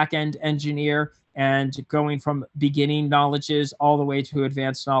be a back-end engineer, and going from beginning knowledges all the way to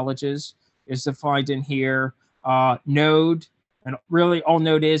advanced knowledges is defined in here. Node, and really all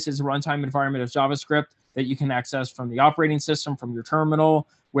Node is a runtime environment of JavaScript that you can access from the operating system, from your terminal,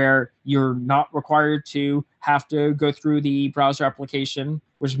 where you're not required to have to go through the browser application,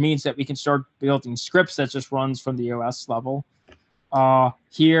 which means that we can start building scripts that just runs from the OS level.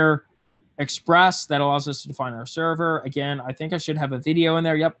 Here, Express, that allows us to define our server. Again, I think I should have a video in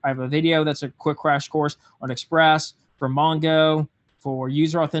there. Yep, I have a video that's a quick crash course on Express, for Mongo, for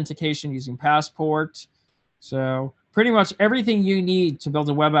user authentication using Passport. So pretty much everything you need to build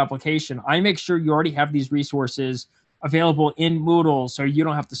a web application, I make sure you already have these resources available in Moodle, so you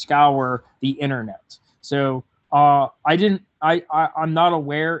don't have to scour the internet. So I'm not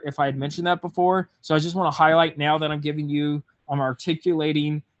aware if I had mentioned that before. So I just want to highlight now that I'm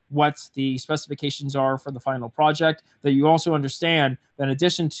articulating what the specifications are for the final project, that you also understand that in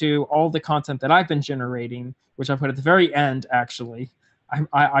addition to all the content that I've been generating, which I put at the very end, actually,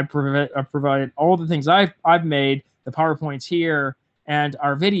 I provide all the things I've made, the PowerPoints here, and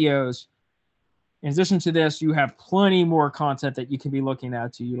our videos. In addition to this, you have plenty more content that you can be looking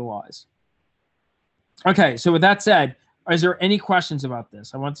at to utilize. Okay, so with that said, is there any questions about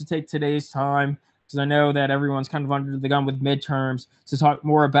this? I want to take today's time, because I know that everyone's kind of under the gun with midterms, to talk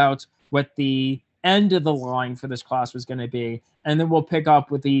more about what the end of the line for this class was going to be. And then we'll pick up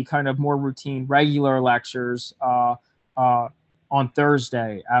with the kind of more routine, regular lectures on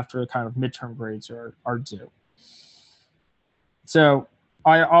Thursday after kind of midterm grades are due. So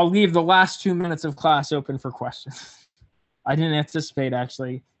I'll leave the last 2 minutes of class open for questions. I didn't anticipate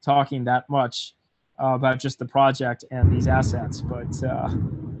actually talking that much about just the project and these assets, but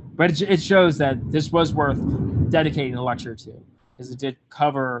it shows that this was worth dedicating a lecture to, because it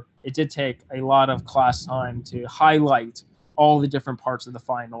did take a lot of class time to highlight all the different parts of the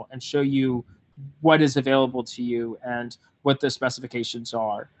final and show you what is available to you and what the specifications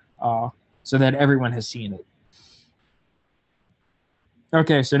are, so that everyone has seen it.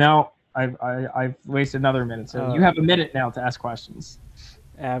 Okay, so now I've wasted another minute, so you have a minute now to ask questions.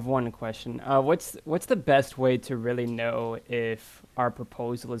 I have one question. What's the best way to really know if our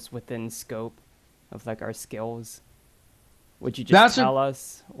proposal is within scope of like our skills? Would you just tell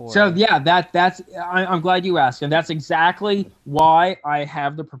us? Or? So yeah, I'm glad you asked, and that's exactly why I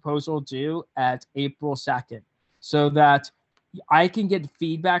have the proposal due at April 2nd, so that I can get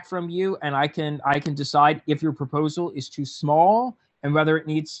feedback from you, and I can decide if your proposal is too small and whether it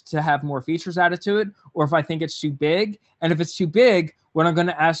needs to have more features added to it, or if I think it's too big. And if it's too big, what I'm going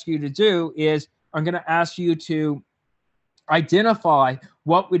to ask you to do is I'm going to ask you to identify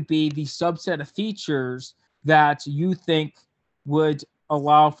what would be the subset of features that you think would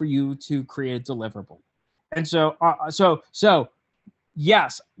allow for you to create a deliverable. And so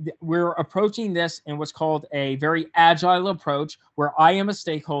yes, we're approaching this in what's called a very agile approach, where I am a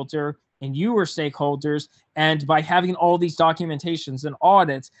stakeholder and you are stakeholders. And by having all these documentations and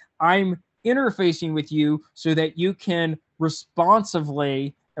audits, I'm interfacing with you so that you can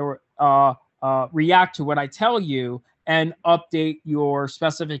responsively react to what I tell you and update your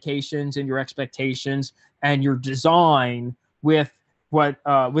specifications and your expectations and your design with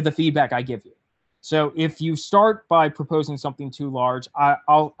with the feedback I give you. So if you start by proposing something too large, I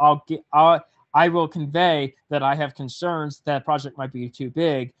will convey that I have concerns that project might be too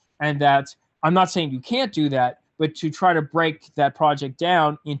big, and that I'm not saying you can't do that, but to try to break that project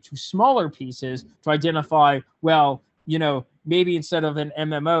down into smaller pieces to identify, well, you know, maybe instead of an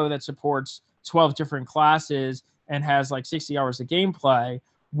MMO that supports 12 different classes and has like 60 hours of gameplay,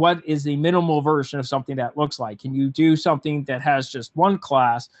 what is the minimal version of something that looks like? Can you do something that has just one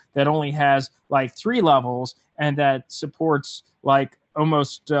class that only has like 3 levels and that supports like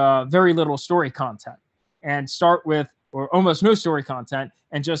almost very little story content, and start with, or almost no story content,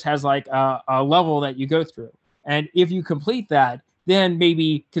 and just has like a level that you go through? And if you complete that, then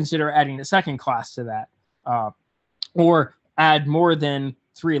maybe consider adding a second class to that, or add more than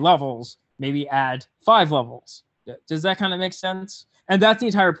 3 levels, maybe add 5 levels. Does that kind of make sense? And that's the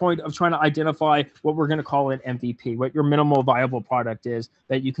entire point of trying to identify what we're going to call an MVP, what your minimal viable product is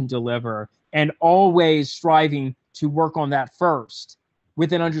that you can deliver, and always striving to work on that first,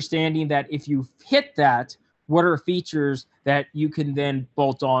 with an understanding that if you hit that, what are features that you can then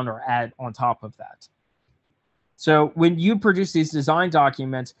bolt on or add on top of that. So when you produce these design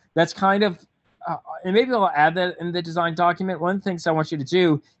documents, that's kind of, and maybe I'll add that in the design document. One of the things I want you to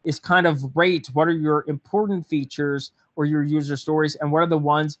do is kind of rate what are your important features or your user stories, and what are the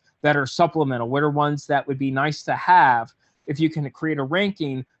ones that are supplemental, what are ones that would be nice to have if you can create a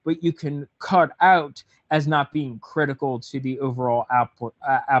ranking, but you can cut out as not being critical to the overall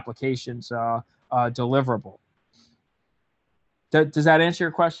application's deliverable. Does that answer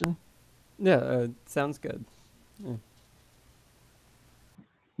your question? Yeah, sounds good.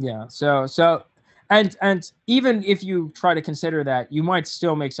 Yeah. So and even if you try to consider that, you might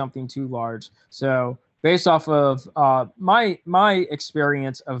still make something too large. So based off of my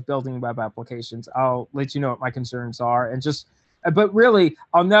experience of building web applications, I'll let you know what my concerns are, and just, but really,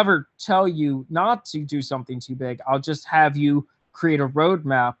 I'll never tell you not to do something too big. I'll just have you create a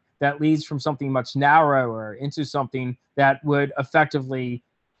roadmap that leads from something much narrower into something that would effectively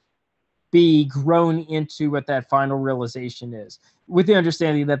be grown into what that final realization is, with the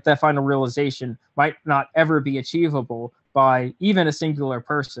understanding that that final realization might not ever be achievable by even a singular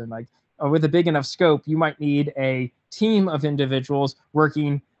person. Like with a big enough scope, you might need a team of individuals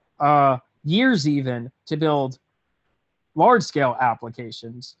working years even to build large scale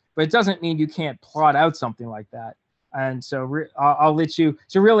applications, but it doesn't mean you can't plot out something like that. And so I'll let you,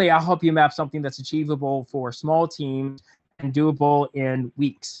 so really I'll help you map something that's achievable for small teams and doable in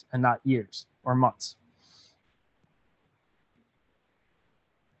weeks and not years or months.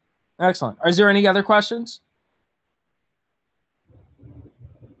 Excellent. Is there any other questions?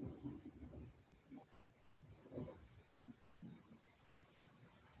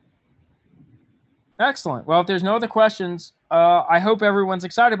 Excellent. Well, if there's no other questions, I hope everyone's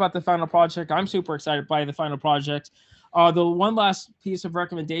excited about the final project. I'm super excited by the final project. The one last piece of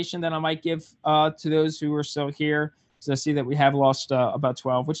recommendation that I might give to those who are still here So I see that we have lost about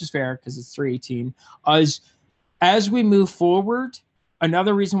 12, which is fair because it's 318. As we move forward,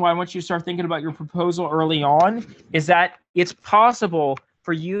 another reason why I want you to start thinking about your proposal early on is that it's possible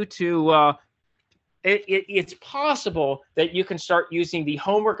for you to it's possible that you can start using the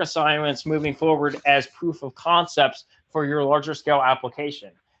homework assignments moving forward as proof of concepts for your larger scale application.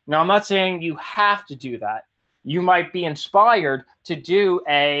 Now, I'm not saying you have to do that. You might be inspired to do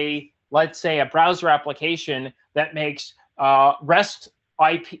let's say a browser application that makes REST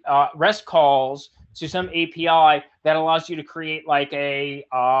calls to some API that allows you to create like a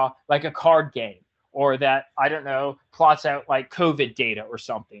card game, or that, I don't know, plots out like COVID data or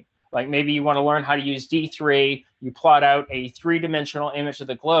something. Like maybe you want to learn how to use D3, you plot out a 3-dimensional image of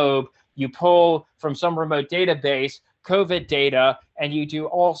the globe, you pull from some remote database COVID data, and you do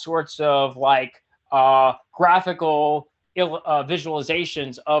all sorts of like graphical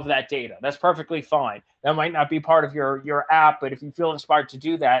visualizations of that data. That's perfectly fine. That might not be part of your app, but if you feel inspired to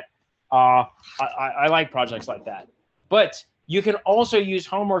do that, I like projects like that. But you can also use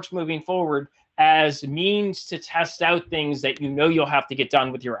homeworks moving forward as means to test out things that you know you'll have to get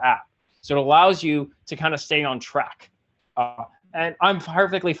done with your app. So it allows you to kind of stay on track. And I'm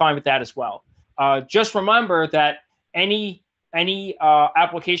perfectly fine with that as well. Just remember that any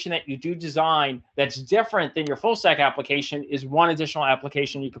application that you do design that's different than your full stack application is one additional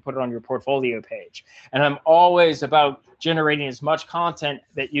application you can put it on your portfolio page. And I'm always about generating as much content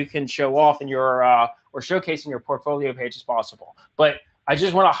that you can show off in your or showcase in your portfolio page as possible. But I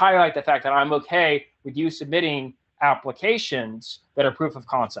just want to highlight the fact that I'm okay with you submitting applications that are proof of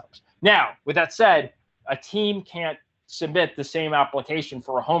concepts. Now, with that said, a team can't submit the same application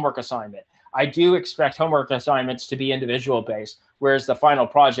for a homework assignment. I do expect homework assignments to be individual based, whereas the final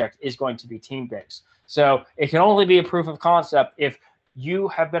project is going to be team based. So it can only be a proof of concept if you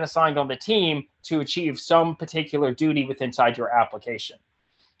have been assigned on the team to achieve some particular duty within inside your application.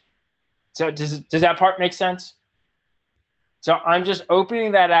 So does that part make sense? So I'm just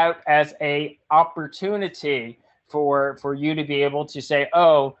opening that out as a opportunity for you to be able to say,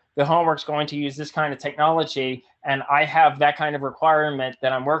 oh, the homework's going to use this kind of technology, and I have that kind of requirement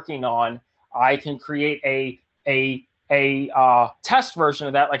that I'm working on. I can create a test version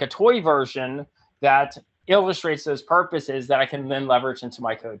of that, like a toy version that illustrates those purposes that I can then leverage into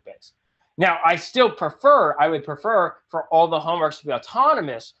my code base. Now, I would prefer for all the homeworks to be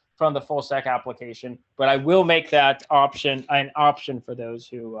autonomous from the full stack application, but I will make that option an option for those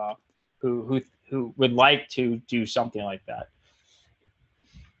who would like to do something like that.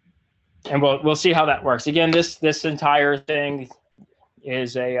 And we'll see how that works. Again, this entire thing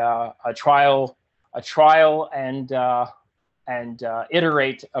is a trial and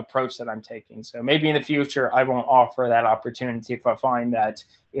iterate approach that I'm taking. So maybe in the future I won't offer that opportunity if I find that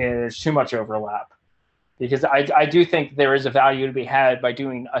there's too much overlap, because I do think there is a value to be had by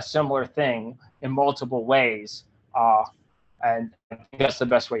doing a similar thing in multiple ways, and I think that's the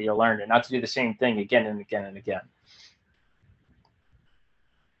best way you learn it, not to do the same thing again and again and again.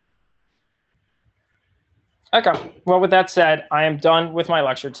 Okay, well, with that said, I am done with my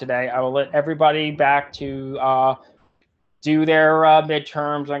lecture today. I will let everybody back to do their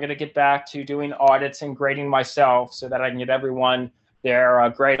midterms. I'm going to get back to doing audits and grading myself so that I can get everyone their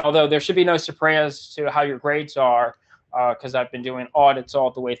grade. Although there should be no surprise to how your grades are, because I've been doing audits all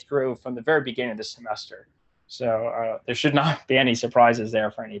the way through from the very beginning of the semester. So there should not be any surprises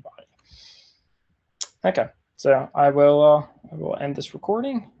there for anybody. Okay, so I will end this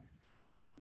recording.